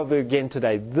and over again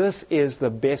today. This is the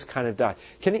best kind of diet.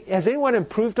 Has anyone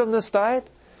improved on this diet?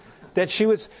 That she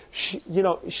was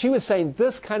saying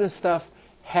this kind of stuff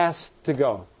has to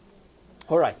go.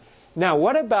 All right. Now,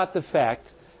 what about the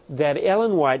fact that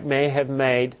Ellen White may have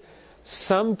made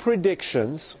some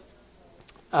predictions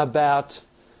about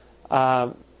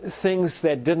things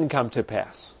that didn't come to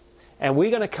pass? And we're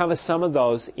going to cover some of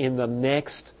those in the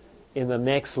next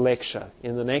lecture.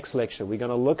 In the next lecture, we're going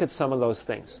to look at some of those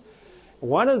things.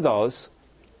 One of those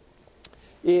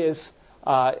is,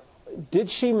 did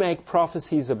she make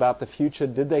prophecies about the future?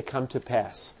 Did they come to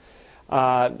pass?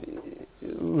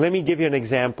 let me give you an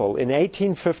example. In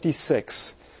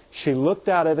 1856, she looked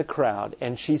out at a crowd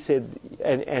and she said,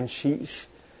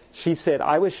 she said,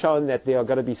 I was shown that there are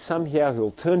going to be some here who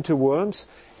will turn to worms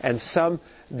and some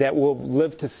that will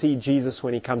live to see Jesus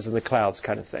when he comes in the clouds,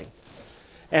 kind of thing.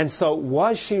 And so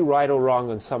was she right or wrong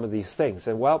on some of these things?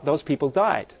 And well, those people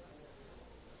died.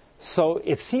 So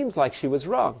it seems like she was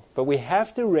wrong. But we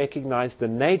have to recognize the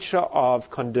nature of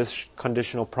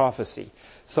conditional prophecy.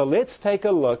 So let's take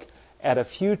a look at a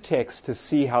few texts to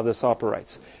see how this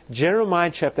operates.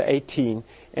 Jeremiah chapter 18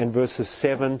 and verses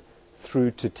 7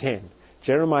 through to 10.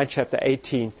 Jeremiah chapter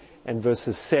 18 and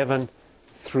verses 7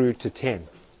 through to 10.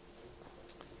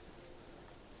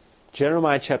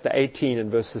 Jeremiah chapter 18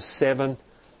 and verses 7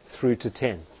 through to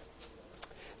 10.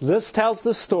 This tells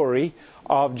the story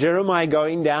of Jeremiah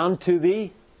going down to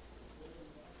the...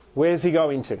 Where's he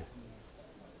going to?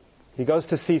 He goes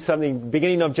to see something,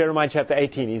 beginning of Jeremiah chapter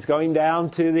 18. He's going down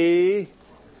to the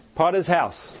potter's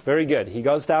house. Very good. He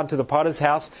goes down to the potter's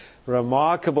house.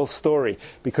 Remarkable story,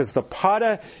 because the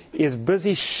potter is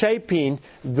busy shaping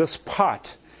this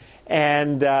pot.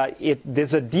 And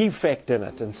there's a defect in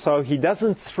it. And so he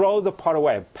doesn't throw the pot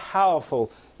away. A powerful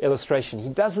illustration. He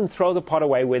doesn't throw the pot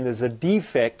away when there's a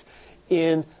defect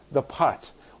in the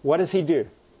pot. What does he do?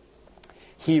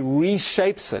 He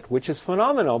reshapes it, which is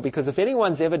phenomenal, because if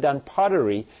anyone's ever done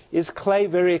pottery, is clay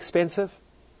very expensive?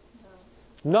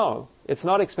 No, it's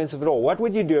not expensive at all. What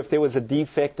would you do if there was a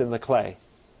defect in the clay?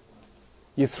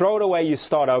 You throw it away, you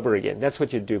start over again. That's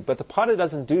what you do. But the potter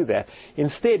doesn't do that.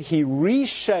 Instead, he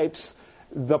reshapes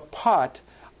the pot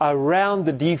around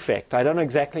the defect. I don't know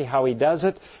exactly how he does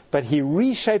it, but he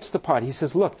reshapes the pot. He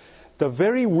says, look, the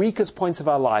very weakest points of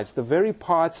our lives, the very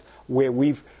parts where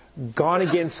we've gone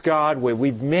against God, where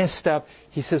we've messed up,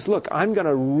 he says, look, I'm going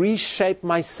to reshape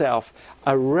myself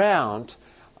around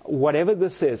whatever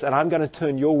this is, and I'm going to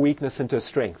turn your weakness into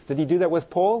strength. Did he do that with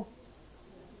Paul?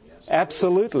 Yes.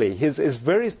 Absolutely. His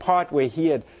very part where he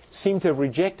had seemed to have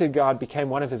rejected God became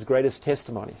one of his greatest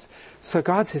testimonies. So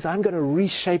God says, I'm going to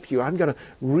reshape you. I'm going to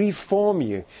reform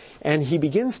you. And he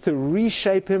begins to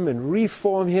reshape him and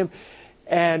reform him.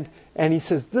 And he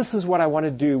says, this is what I want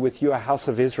to do with you, house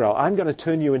of Israel. I'm going to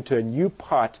turn you into a new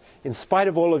pot in spite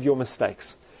of all of your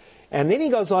mistakes. And then he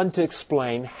goes on to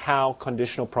explain how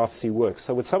conditional prophecy works.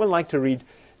 So would someone like to read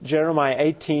Jeremiah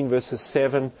 18 verses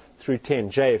 7 through 10?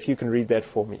 Jay, if you can read that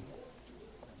for me.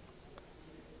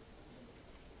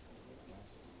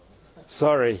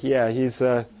 Sorry, yeah, he's...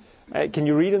 can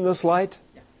you read in this light?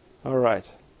 Yeah. All right.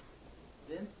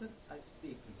 The instant I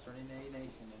speak concerning a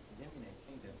nation and condemning a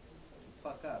kingdom to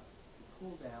pluck up, to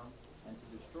pull down, and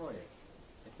to destroy it,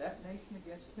 if that nation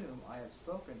against whom I have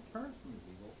spoken turns from his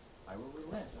evil, I will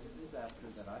relent of the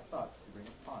disaster that I thought to bring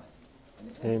upon it. And the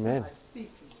instant Amen. I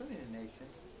speak concerning a nation,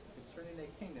 concerning a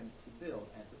kingdom to build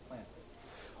and to plant it.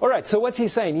 All right, so what's he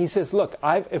saying? He says, look,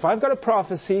 if I've got a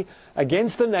prophecy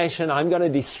against the nation, I'm going to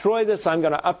destroy this, I'm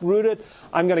going to uproot it,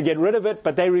 I'm going to get rid of it,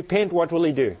 but they repent, what will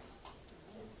he do?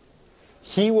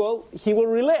 He will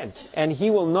relent, and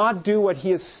he will not do what he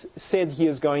has said he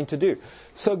is going to do.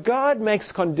 So God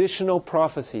makes conditional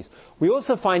prophecies. We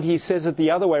also find he says it the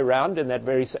other way around in that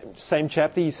very same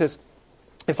chapter. He says,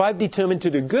 if I've determined to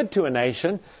do good to a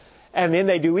nation, and then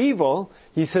they do evil,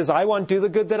 he says, I won't do the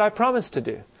good that I promised to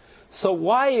do. So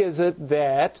why is it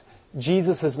that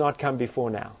Jesus has not come before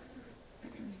now?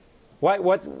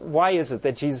 Why is it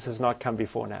that Jesus has not come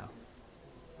before now?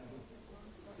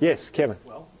 Yes, Kevin.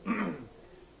 Well,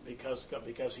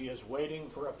 because he is waiting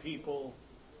for a people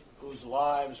whose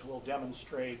lives will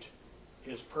demonstrate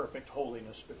his perfect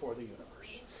holiness before the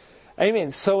universe.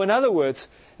 Amen. So in other words,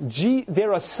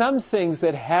 there are some things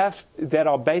that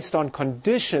are based on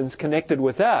conditions connected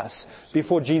with us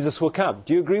before Jesus will come.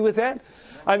 Do you agree with that?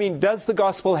 I mean, does the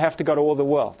gospel have to go to all the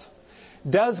world?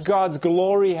 Does God's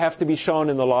glory have to be shown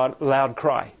in the loud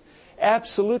cry?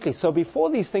 Absolutely. So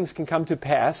before these things can come to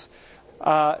pass,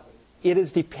 it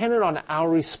is dependent on our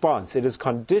response. It is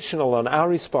conditional on our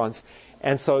response.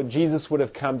 And so Jesus would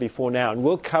have come before now. And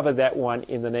we'll cover that one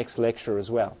in the next lecture as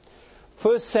well.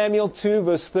 1 Samuel 2,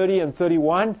 verse 30 and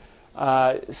 31.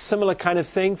 Similar kind of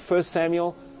thing. 1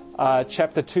 Samuel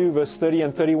chapter 2, verse 30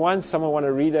 and 31. Someone want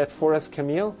to read that for us,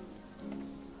 Camille?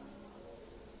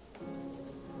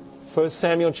 1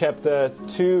 Samuel chapter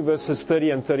 2, verses 30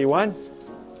 and 31. It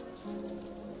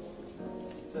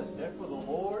says, therefore the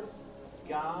Lord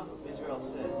God of Israel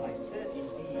says, I said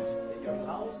indeed that your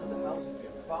house and the house of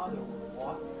your father will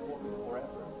walk before me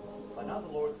forever. But now the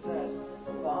Lord says,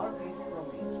 far be it from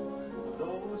me.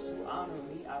 Those who honor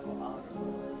me I will honor,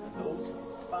 and those who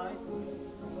despise me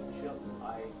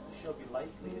shall be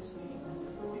lightly esteemed.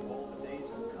 Behold, the days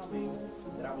are coming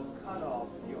that I I will cut off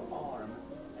your arm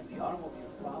and the arm of your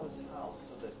father's house,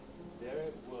 so that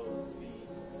there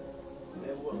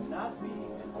will not be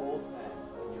an old man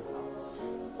in your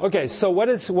house. Okay, so what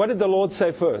did the Lord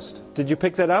say first? Did you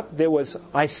pick that up? There was,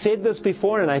 I said this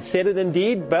before and I said it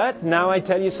indeed, but now I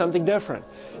tell you something different.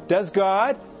 Does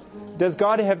God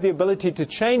have the ability to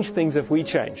change things if we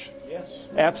change? Yes.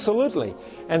 Absolutely.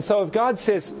 And so if God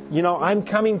says, I'm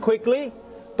coming quickly,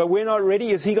 but we're not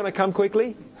ready, is He going to come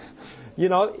quickly?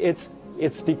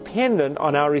 It's dependent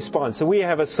on our response. So we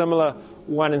have a similar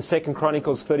one in 2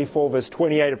 Chronicles 34, verse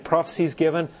 28. A prophecy is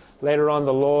given. Later on,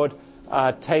 the Lord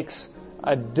takes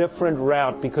a different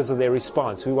route because of their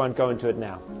response. We won't go into it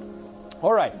now.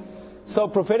 All right. So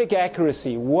prophetic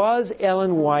accuracy. Was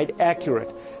Ellen White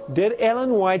accurate? Did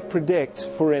Ellen White predict,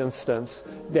 for instance,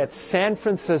 that San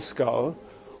Francisco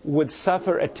would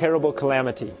suffer a terrible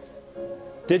calamity?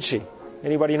 Did she?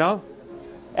 Anybody know?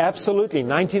 Absolutely.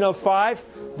 1905,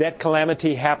 that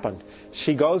calamity happened.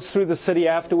 She goes through the city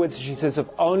afterwards. She says, if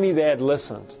only they had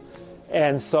listened.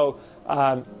 And so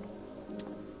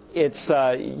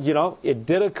it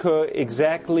did occur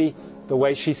exactly the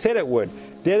way she said it would.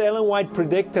 Did Ellen White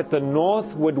predict that the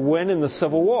North would win in the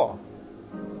Civil War?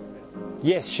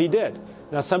 Yes, she did.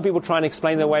 Now, some people try and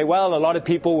explain that way. Well, a lot of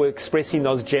people were expressing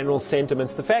those general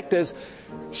sentiments. The fact is,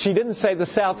 she didn't say the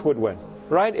South would win,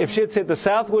 right? If she had said the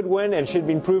South would win and she'd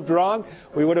been proved wrong,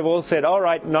 we would have all said, all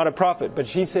right, not a prophet. But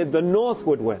she said the North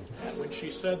would win. And when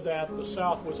she said that, the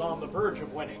South was on the verge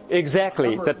of winning.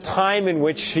 Exactly. The time in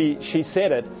which she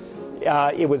said it,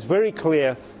 it was very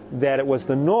clear that it was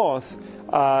the North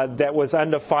that was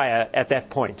under fire at that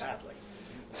point.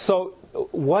 So,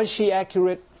 was she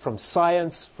accurate from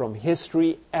science, from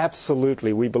history?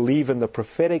 Absolutely. We believe in the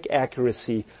prophetic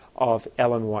accuracy of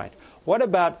Ellen White. What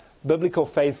about biblical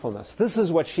faithfulness? This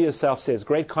is what she herself says.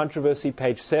 Great Controversy,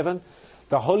 page 7.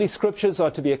 The Holy Scriptures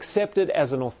are to be accepted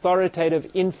as an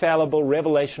authoritative, infallible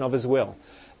revelation of His will.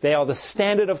 They are the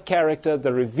standard of character,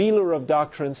 the revealer of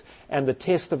doctrines, and the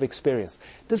test of experience.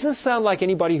 Does this sound like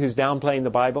anybody who's downplaying the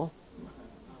Bible?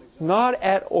 Not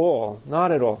at all.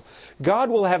 Not at all. God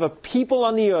will have a people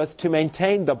on the earth to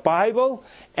maintain the Bible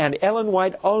and Ellen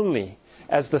White only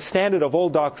as the standard of all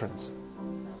doctrines.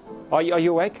 Are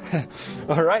you awake?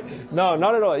 All right? No,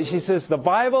 not at all. She says the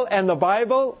Bible and the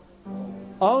Bible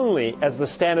only as the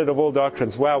standard of all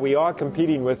doctrines. Wow, we are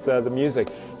competing with the music.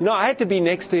 I had to be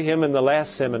next to him in the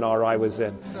last seminar I was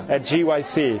in at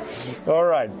GYC. All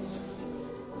right.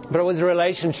 But it was a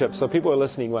relationship, so people were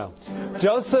listening well.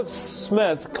 Joseph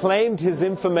Smith claimed his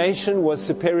information was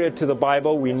superior to the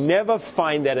Bible. We never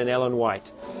find that in Ellen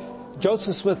White.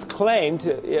 Joseph Smith claimed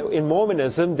in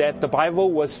Mormonism that the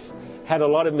Bible had a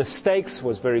lot of mistakes,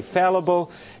 was very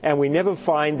fallible, and we never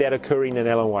find that occurring in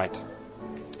Ellen White.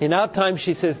 In our time,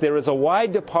 she says, there is a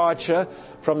wide departure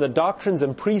from the doctrines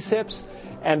and precepts,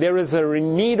 and there is a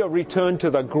need of return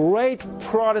to the great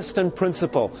Protestant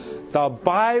principle, the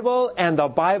Bible and the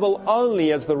Bible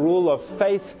only as the rule of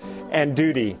faith and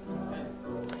duty.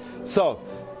 So,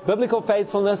 biblical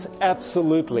faithfulness,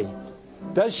 absolutely.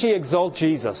 Does she exalt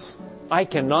Jesus? I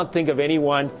cannot think of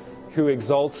anyone who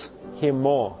exalts Him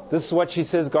more. This is what she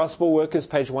says, Gospel Workers,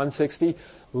 page 160.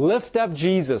 Lift up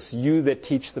Jesus, you that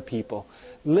teach the people.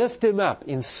 Lift Him up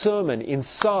in sermon, in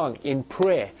song, in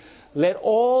prayer. Let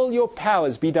all your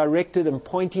powers be directed in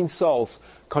pointing souls,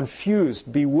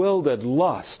 confused, bewildered,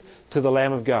 lost, to the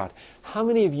Lamb of God. How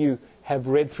many of you have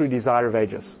read through Desire of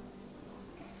Ages?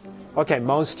 Okay,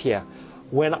 most here.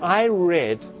 When I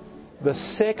read the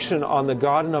section on the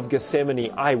Garden of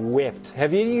Gethsemane, I wept.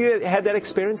 Have you had that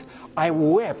experience? I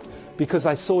wept because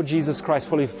I saw Jesus Christ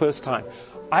for the first time.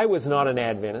 I was not an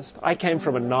Adventist. I came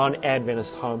from a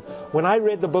non-Adventist home. When I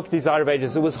read the book Desire of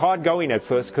Ages, it was hard going at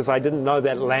first because I didn't know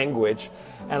that language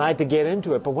and I had to get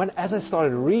into it. But as I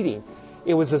started reading,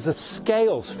 it was as if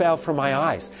scales fell from my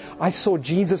eyes. I saw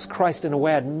Jesus Christ in a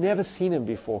way I'd never seen Him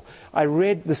before. I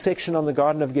read the section on the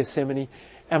Garden of Gethsemane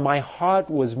and my heart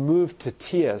was moved to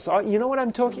tears. You know what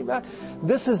I'm talking about?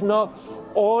 This is not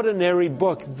ordinary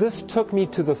book. This took me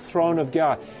to the throne of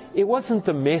God. It wasn't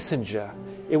the messenger.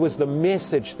 It was the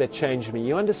message that changed me.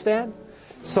 You understand?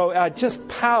 So just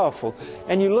powerful.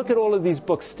 And you look at all of these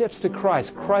books, Steps to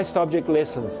Christ, Christ Object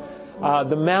Lessons,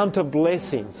 The Mount of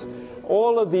Blessings,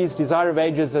 all of these Desire of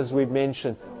Ages, as we've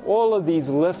mentioned, all of these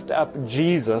lift up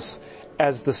Jesus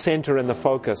as the center and the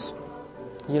focus.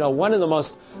 One of the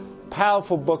most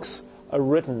powerful books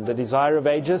written, The Desire of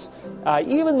Ages,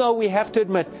 even though we have to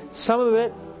admit some of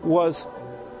it was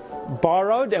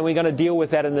borrowed, and we're going to deal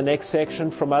with that in the next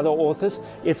section from other authors.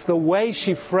 It's the way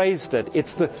she phrased it.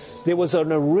 There was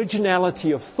an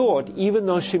originality of thought, even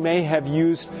though she may have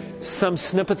used some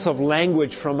snippets of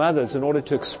language from others in order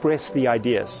to express the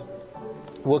ideas.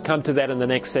 We'll come to that in the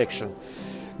next section.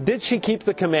 Did she keep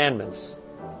the commandments?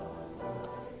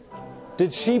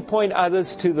 Did she point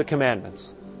others to the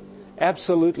commandments?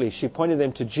 Absolutely. She pointed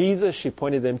them to Jesus. She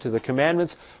pointed them to the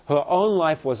commandments. Her own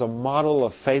life was a model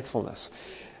of faithfulness.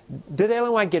 Did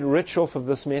Ellen White get rich off of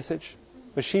this message?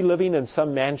 Was she living in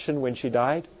some mansion when she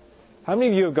died? How many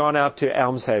of you have gone out to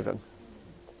Elmshaven?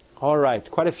 All right,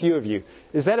 quite a few of you.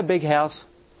 Is that a big house?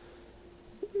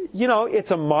 You know,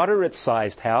 it's a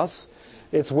moderate-sized house.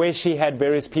 It's where she had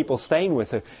various people staying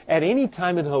with her. At any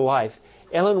time in her life,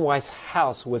 Ellen White's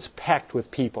house was packed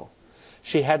with people.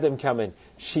 She had them come in.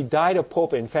 She died a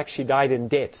pauper. In fact, she died in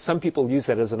debt. Some people use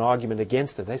that as an argument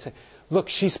against her. They say, look,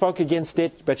 she spoke against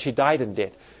debt, but she died in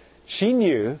debt. She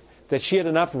knew that she had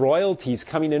enough royalties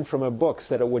coming in from her books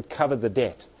that it would cover the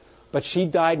debt. But she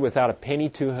died without a penny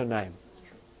to her name.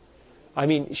 I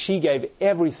mean, she gave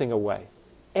everything away,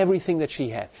 everything that she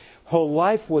had. Her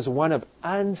life was one of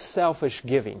unselfish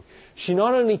giving. She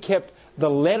not only kept the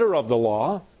letter of the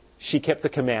law, she kept the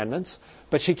commandments,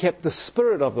 but she kept the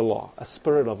spirit of the law, a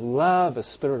spirit of love, a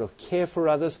spirit of care for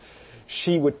others.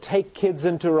 She would take kids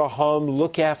into her home,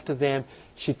 look after them.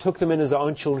 She took them in as her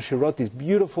own children. She wrote these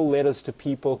beautiful letters to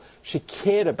people. She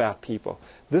cared about people.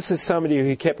 This is somebody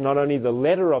who kept not only the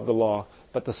letter of the law,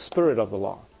 but the spirit of the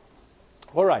law.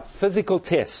 All right, physical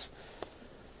tests.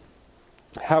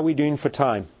 How are we doing for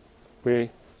time? We're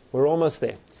almost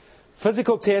there.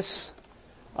 Physical tests.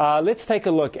 Let's take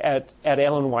a look at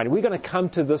Ellen White. We're going to come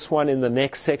to this one in the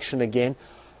next section again.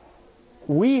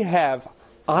 We have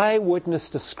eyewitness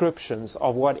descriptions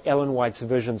of what Ellen White's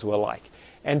visions were like.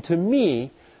 And to me,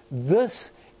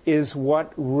 this is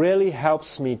what really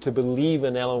helps me to believe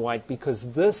in Ellen White,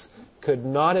 because this could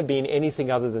not have been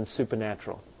anything other than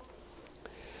supernatural.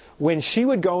 When she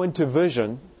would go into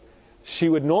vision, she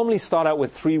would normally start out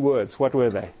with 3 words. What were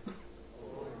they?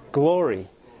 Glory.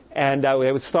 And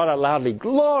they would start out loudly,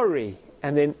 glory.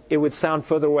 And then it would sound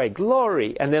further away,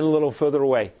 glory. And then a little further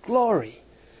away, glory.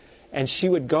 And she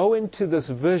would go into this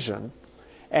vision,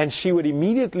 and she would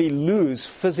immediately lose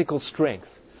physical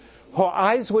strength. Her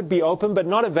eyes would be open, but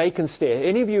not a vacant stare.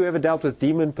 Any of you ever dealt with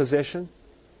demon possession?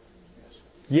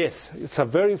 Yes, it's a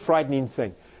very frightening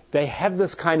thing. They have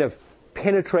this kind of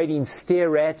penetrating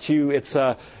stare at you. It's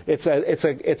a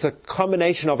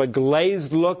combination of a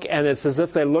glazed look, and it's as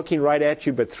if they're looking right at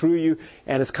you but through you,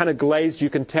 and it's kind of glazed. You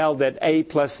can tell that A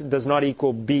plus does not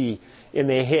equal B in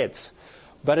their heads.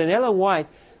 But in Ellen White,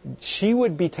 she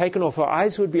would be taken off. Her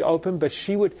eyes would be open, but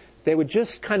they would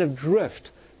just kind of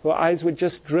drift. Her eyes would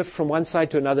just drift from one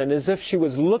side to another, and as if she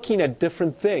was looking at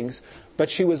different things, but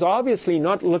she was obviously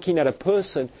not looking at a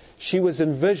person. She was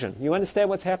in vision. You understand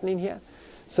what's happening here?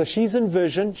 So she's in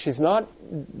vision. She's not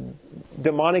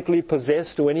demonically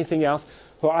possessed or anything else.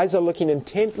 Her eyes are looking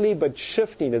intently but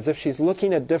shifting as if she's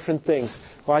looking at different things.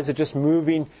 Her eyes are just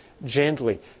moving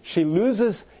gently. She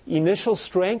loses initial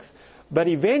strength, but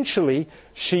eventually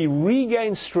she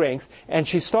regains strength, and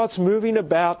she starts moving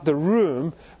about the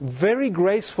room very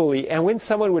gracefully. And when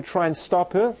someone would try and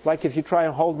stop her, like if you try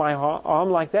and hold my arm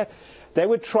like that, they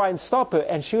would try and stop her,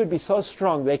 and she would be so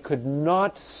strong they could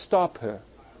not stop her.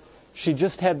 She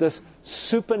just had this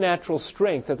supernatural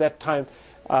strength at that time,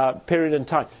 period in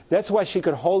time. That's why she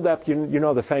could hold up, you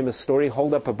know the famous story,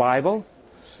 hold up a Bible.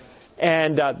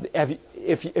 And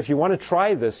if you want to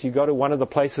try this, you go to one of the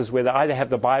places where they either have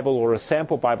the Bible or a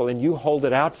sample Bible, and you hold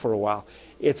it out for a while.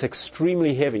 It's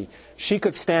extremely heavy. She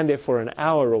could stand there for an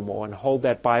hour or more and hold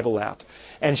that Bible out.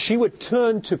 And she would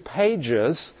turn to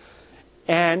pages,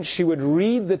 and she would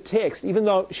read the text, even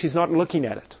though she's not looking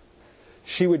at it.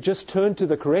 She would just turn to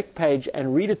the correct page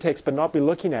and read a text but not be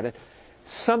looking at it.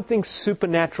 Something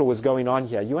supernatural was going on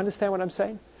here. You understand what I'm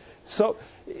saying? So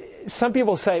some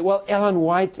people say, well, Ellen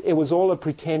White, it was all a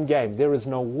pretend game. There is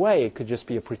no way it could just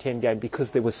be a pretend game, because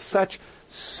there was such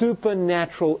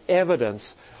supernatural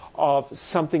evidence of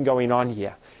something going on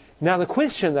here. Now, the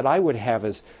question that I would have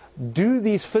is, do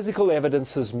these physical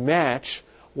evidences match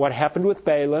what happened with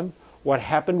Balaam, what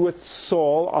happened with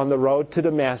Saul on the road to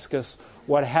Damascus,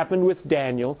 what happened with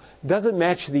Daniel? Does it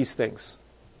match these things?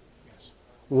 Yes.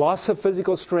 Loss of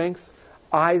physical strength,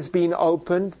 eyes being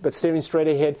opened but staring straight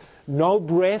ahead, no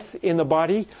breath in the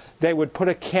body. They would put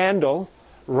a candle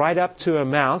right up to her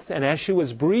mouth, and as she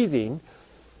was breathing,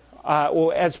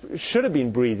 or as should have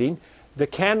been breathing, the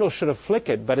candle should have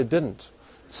flickered, but it didn't.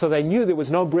 So they knew there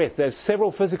was no breath. There's several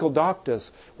physical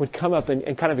doctors would come up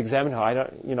and kind of examine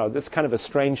her. That's kind of a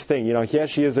strange thing. Here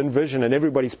she is in vision and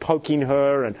everybody's poking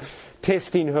her and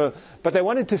testing her. But they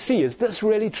wanted to see, is this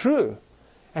really true?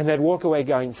 And they'd walk away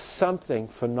going, something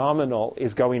phenomenal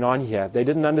is going on here. They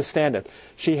didn't understand it.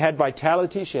 She had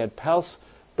vitality, she had pulse,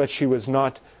 but she was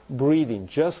not breathing,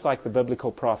 just like the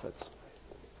biblical prophets.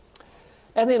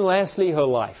 And then lastly, her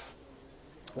life.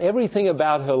 Everything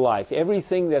about her life,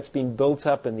 everything that's been built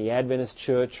up in the Adventist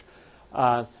church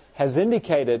has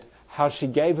indicated how she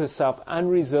gave herself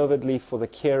unreservedly for the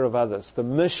care of others. The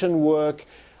mission work,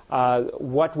 how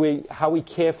we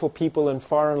care for people in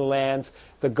foreign lands,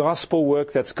 the gospel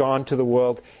work that's gone to the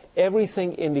world.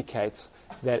 Everything indicates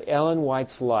that Ellen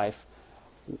White's life,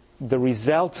 the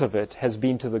result of it has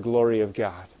been to the glory of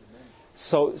God.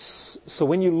 So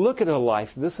when you look at her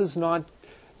life, this is not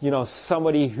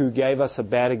somebody who gave us a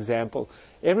bad example.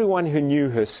 Everyone who knew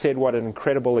her said what an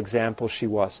incredible example she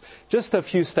was. Just a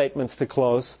few statements to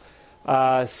close.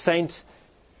 Saint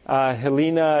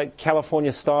Helena,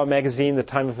 California Star magazine, the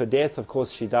time of her death, of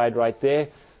course she died right there.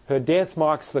 Her death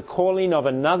marks the calling of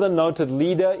another noted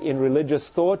leader in religious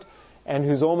thought and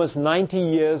whose almost 90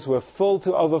 years were full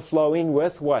to overflowing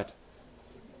with what?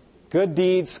 Good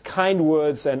deeds, kind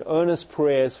words, and earnest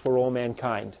prayers for all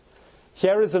mankind.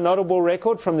 Here is a notable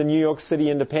record from the New York City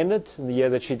Independent in the year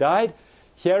that she died.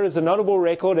 Here is a notable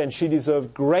record, and she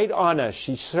deserved great honor.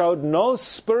 She showed no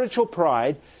spiritual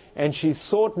pride, and she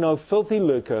sought no filthy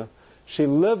lucre. She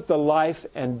lived the life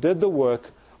and did the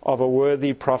work of a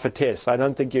worthy prophetess. I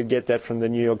don't think you'd get that from the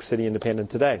New York City Independent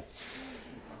today.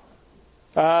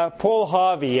 Paul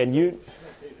Harvey, and you...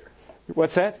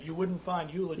 What's that? You wouldn't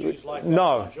find eulogies like that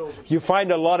No, about Joseph Smith. you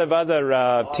find a lot of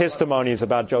other testimonies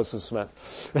about Joseph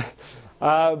Smith.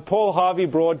 Paul Harvey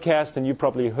broadcast, and you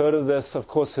probably heard of this. Of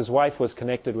course, his wife was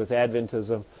connected with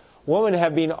Adventism. Women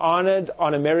have been honored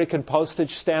on American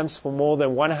postage stamps for more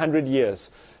than 100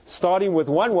 years, starting with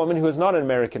one woman who is not an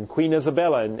American, Queen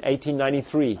Isabella, in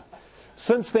 1893.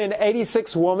 Since then,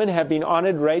 86 women have been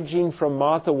honored, ranging from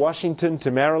Martha Washington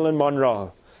to Marilyn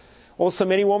Monroe. Also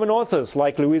many women authors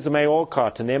like Louisa May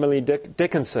Alcott and Emily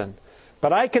Dickinson.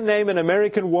 But I can name an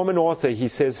American woman author, he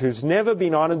says, who's never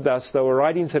been honored thus, though her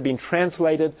writings have been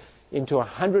translated into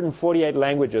 148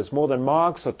 languages, more than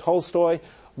Marx or Tolstoy,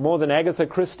 more than Agatha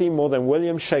Christie, more than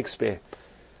William Shakespeare.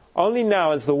 Only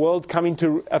now is the world coming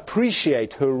to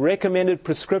appreciate her recommended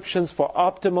prescriptions for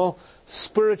optimal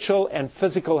spiritual and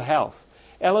physical health.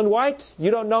 Ellen White, you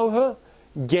don't know her?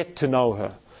 Get to know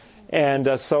her.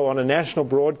 And so on a national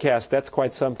broadcast, that's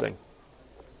quite something.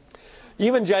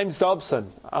 Even James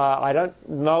Dobson, I don't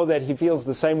know that he feels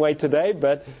the same way today,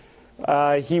 but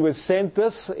he was sent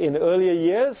this in earlier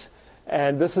years,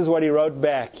 and this is what he wrote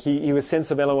back. He was sent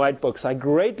some Ellen White books. I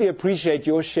greatly appreciate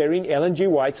your sharing Ellen G.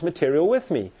 White's material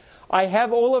with me. I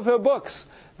have all of her books.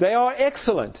 They are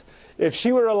excellent. If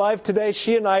she were alive today,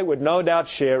 she and I would no doubt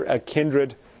share a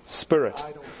kindred spirit.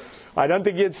 I don't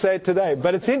think he'd say it today.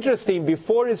 But it's interesting,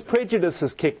 before his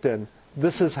prejudices kicked in,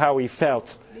 this is how he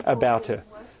felt about her.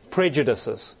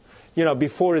 Prejudices.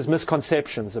 Before his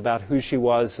misconceptions about who she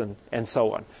was and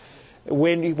so on.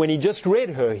 When he just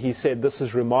read her, he said, this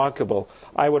is remarkable.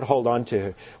 I would hold on to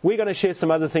her. We're going to share some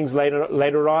other things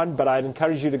later on, but I'd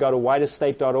encourage you to go to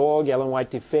whiteestate.org, Ellen White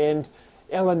Defend,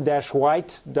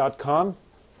 ellen-white.com,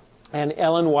 and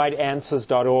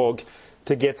ellenwhiteanswers.org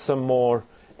to get some more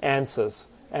answers.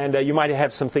 And you might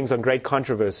have some things on great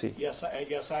controversy. Yes,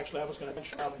 actually, I was going to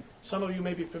mention, some of you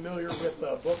may be familiar with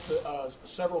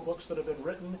several books that have been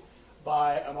written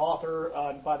by an author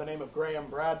by the name of Graham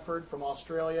Bradford from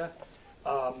Australia.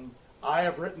 I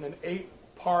have written an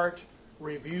 8-part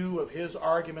review of his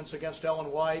arguments against Ellen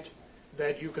White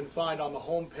that you can find on the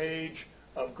homepage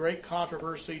of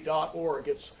greatcontroversy.org.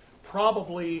 It's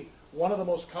probably one of the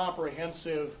most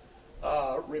comprehensive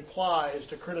replies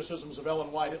to criticisms of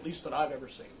Ellen White, at least that I've ever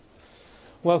seen.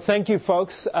 Well, thank you,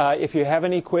 folks. If you have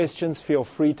any questions, feel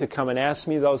free to come and ask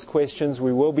me those questions.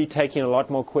 We will be taking a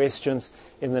lot more questions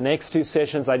in the next 2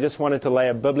 sessions. I just wanted to lay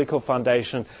a biblical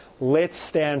foundation. Let's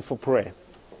stand for prayer.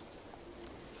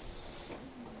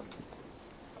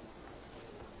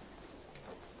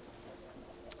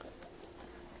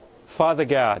 Father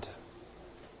God,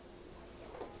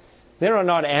 there are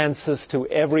not answers to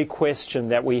every question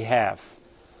that we have.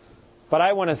 But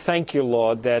I want to thank you,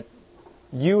 Lord, that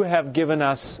you have given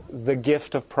us the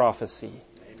gift of prophecy.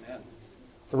 Amen.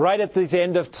 Right at the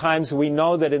end of times, we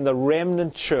know that in the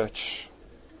remnant church,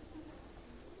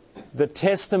 the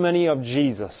testimony of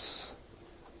Jesus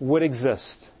would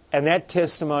exist. And that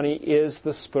testimony is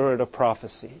the spirit of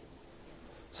prophecy.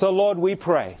 So, Lord, we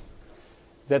pray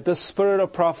that the spirit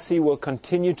of prophecy will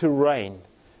continue to reign,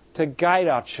 to guide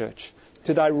our church,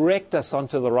 to direct us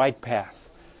onto the right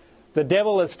path. The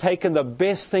devil has taken the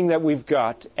best thing that we've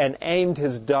got and aimed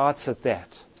his darts at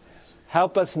that.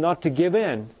 Help us not to give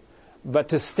in, but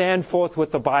to stand forth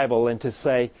with the Bible and to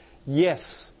say,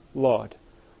 yes, Lord,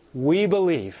 we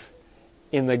believe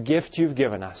in the gift you've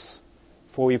given us.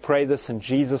 For we pray this in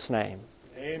Jesus' name.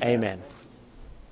 Amen. Amen.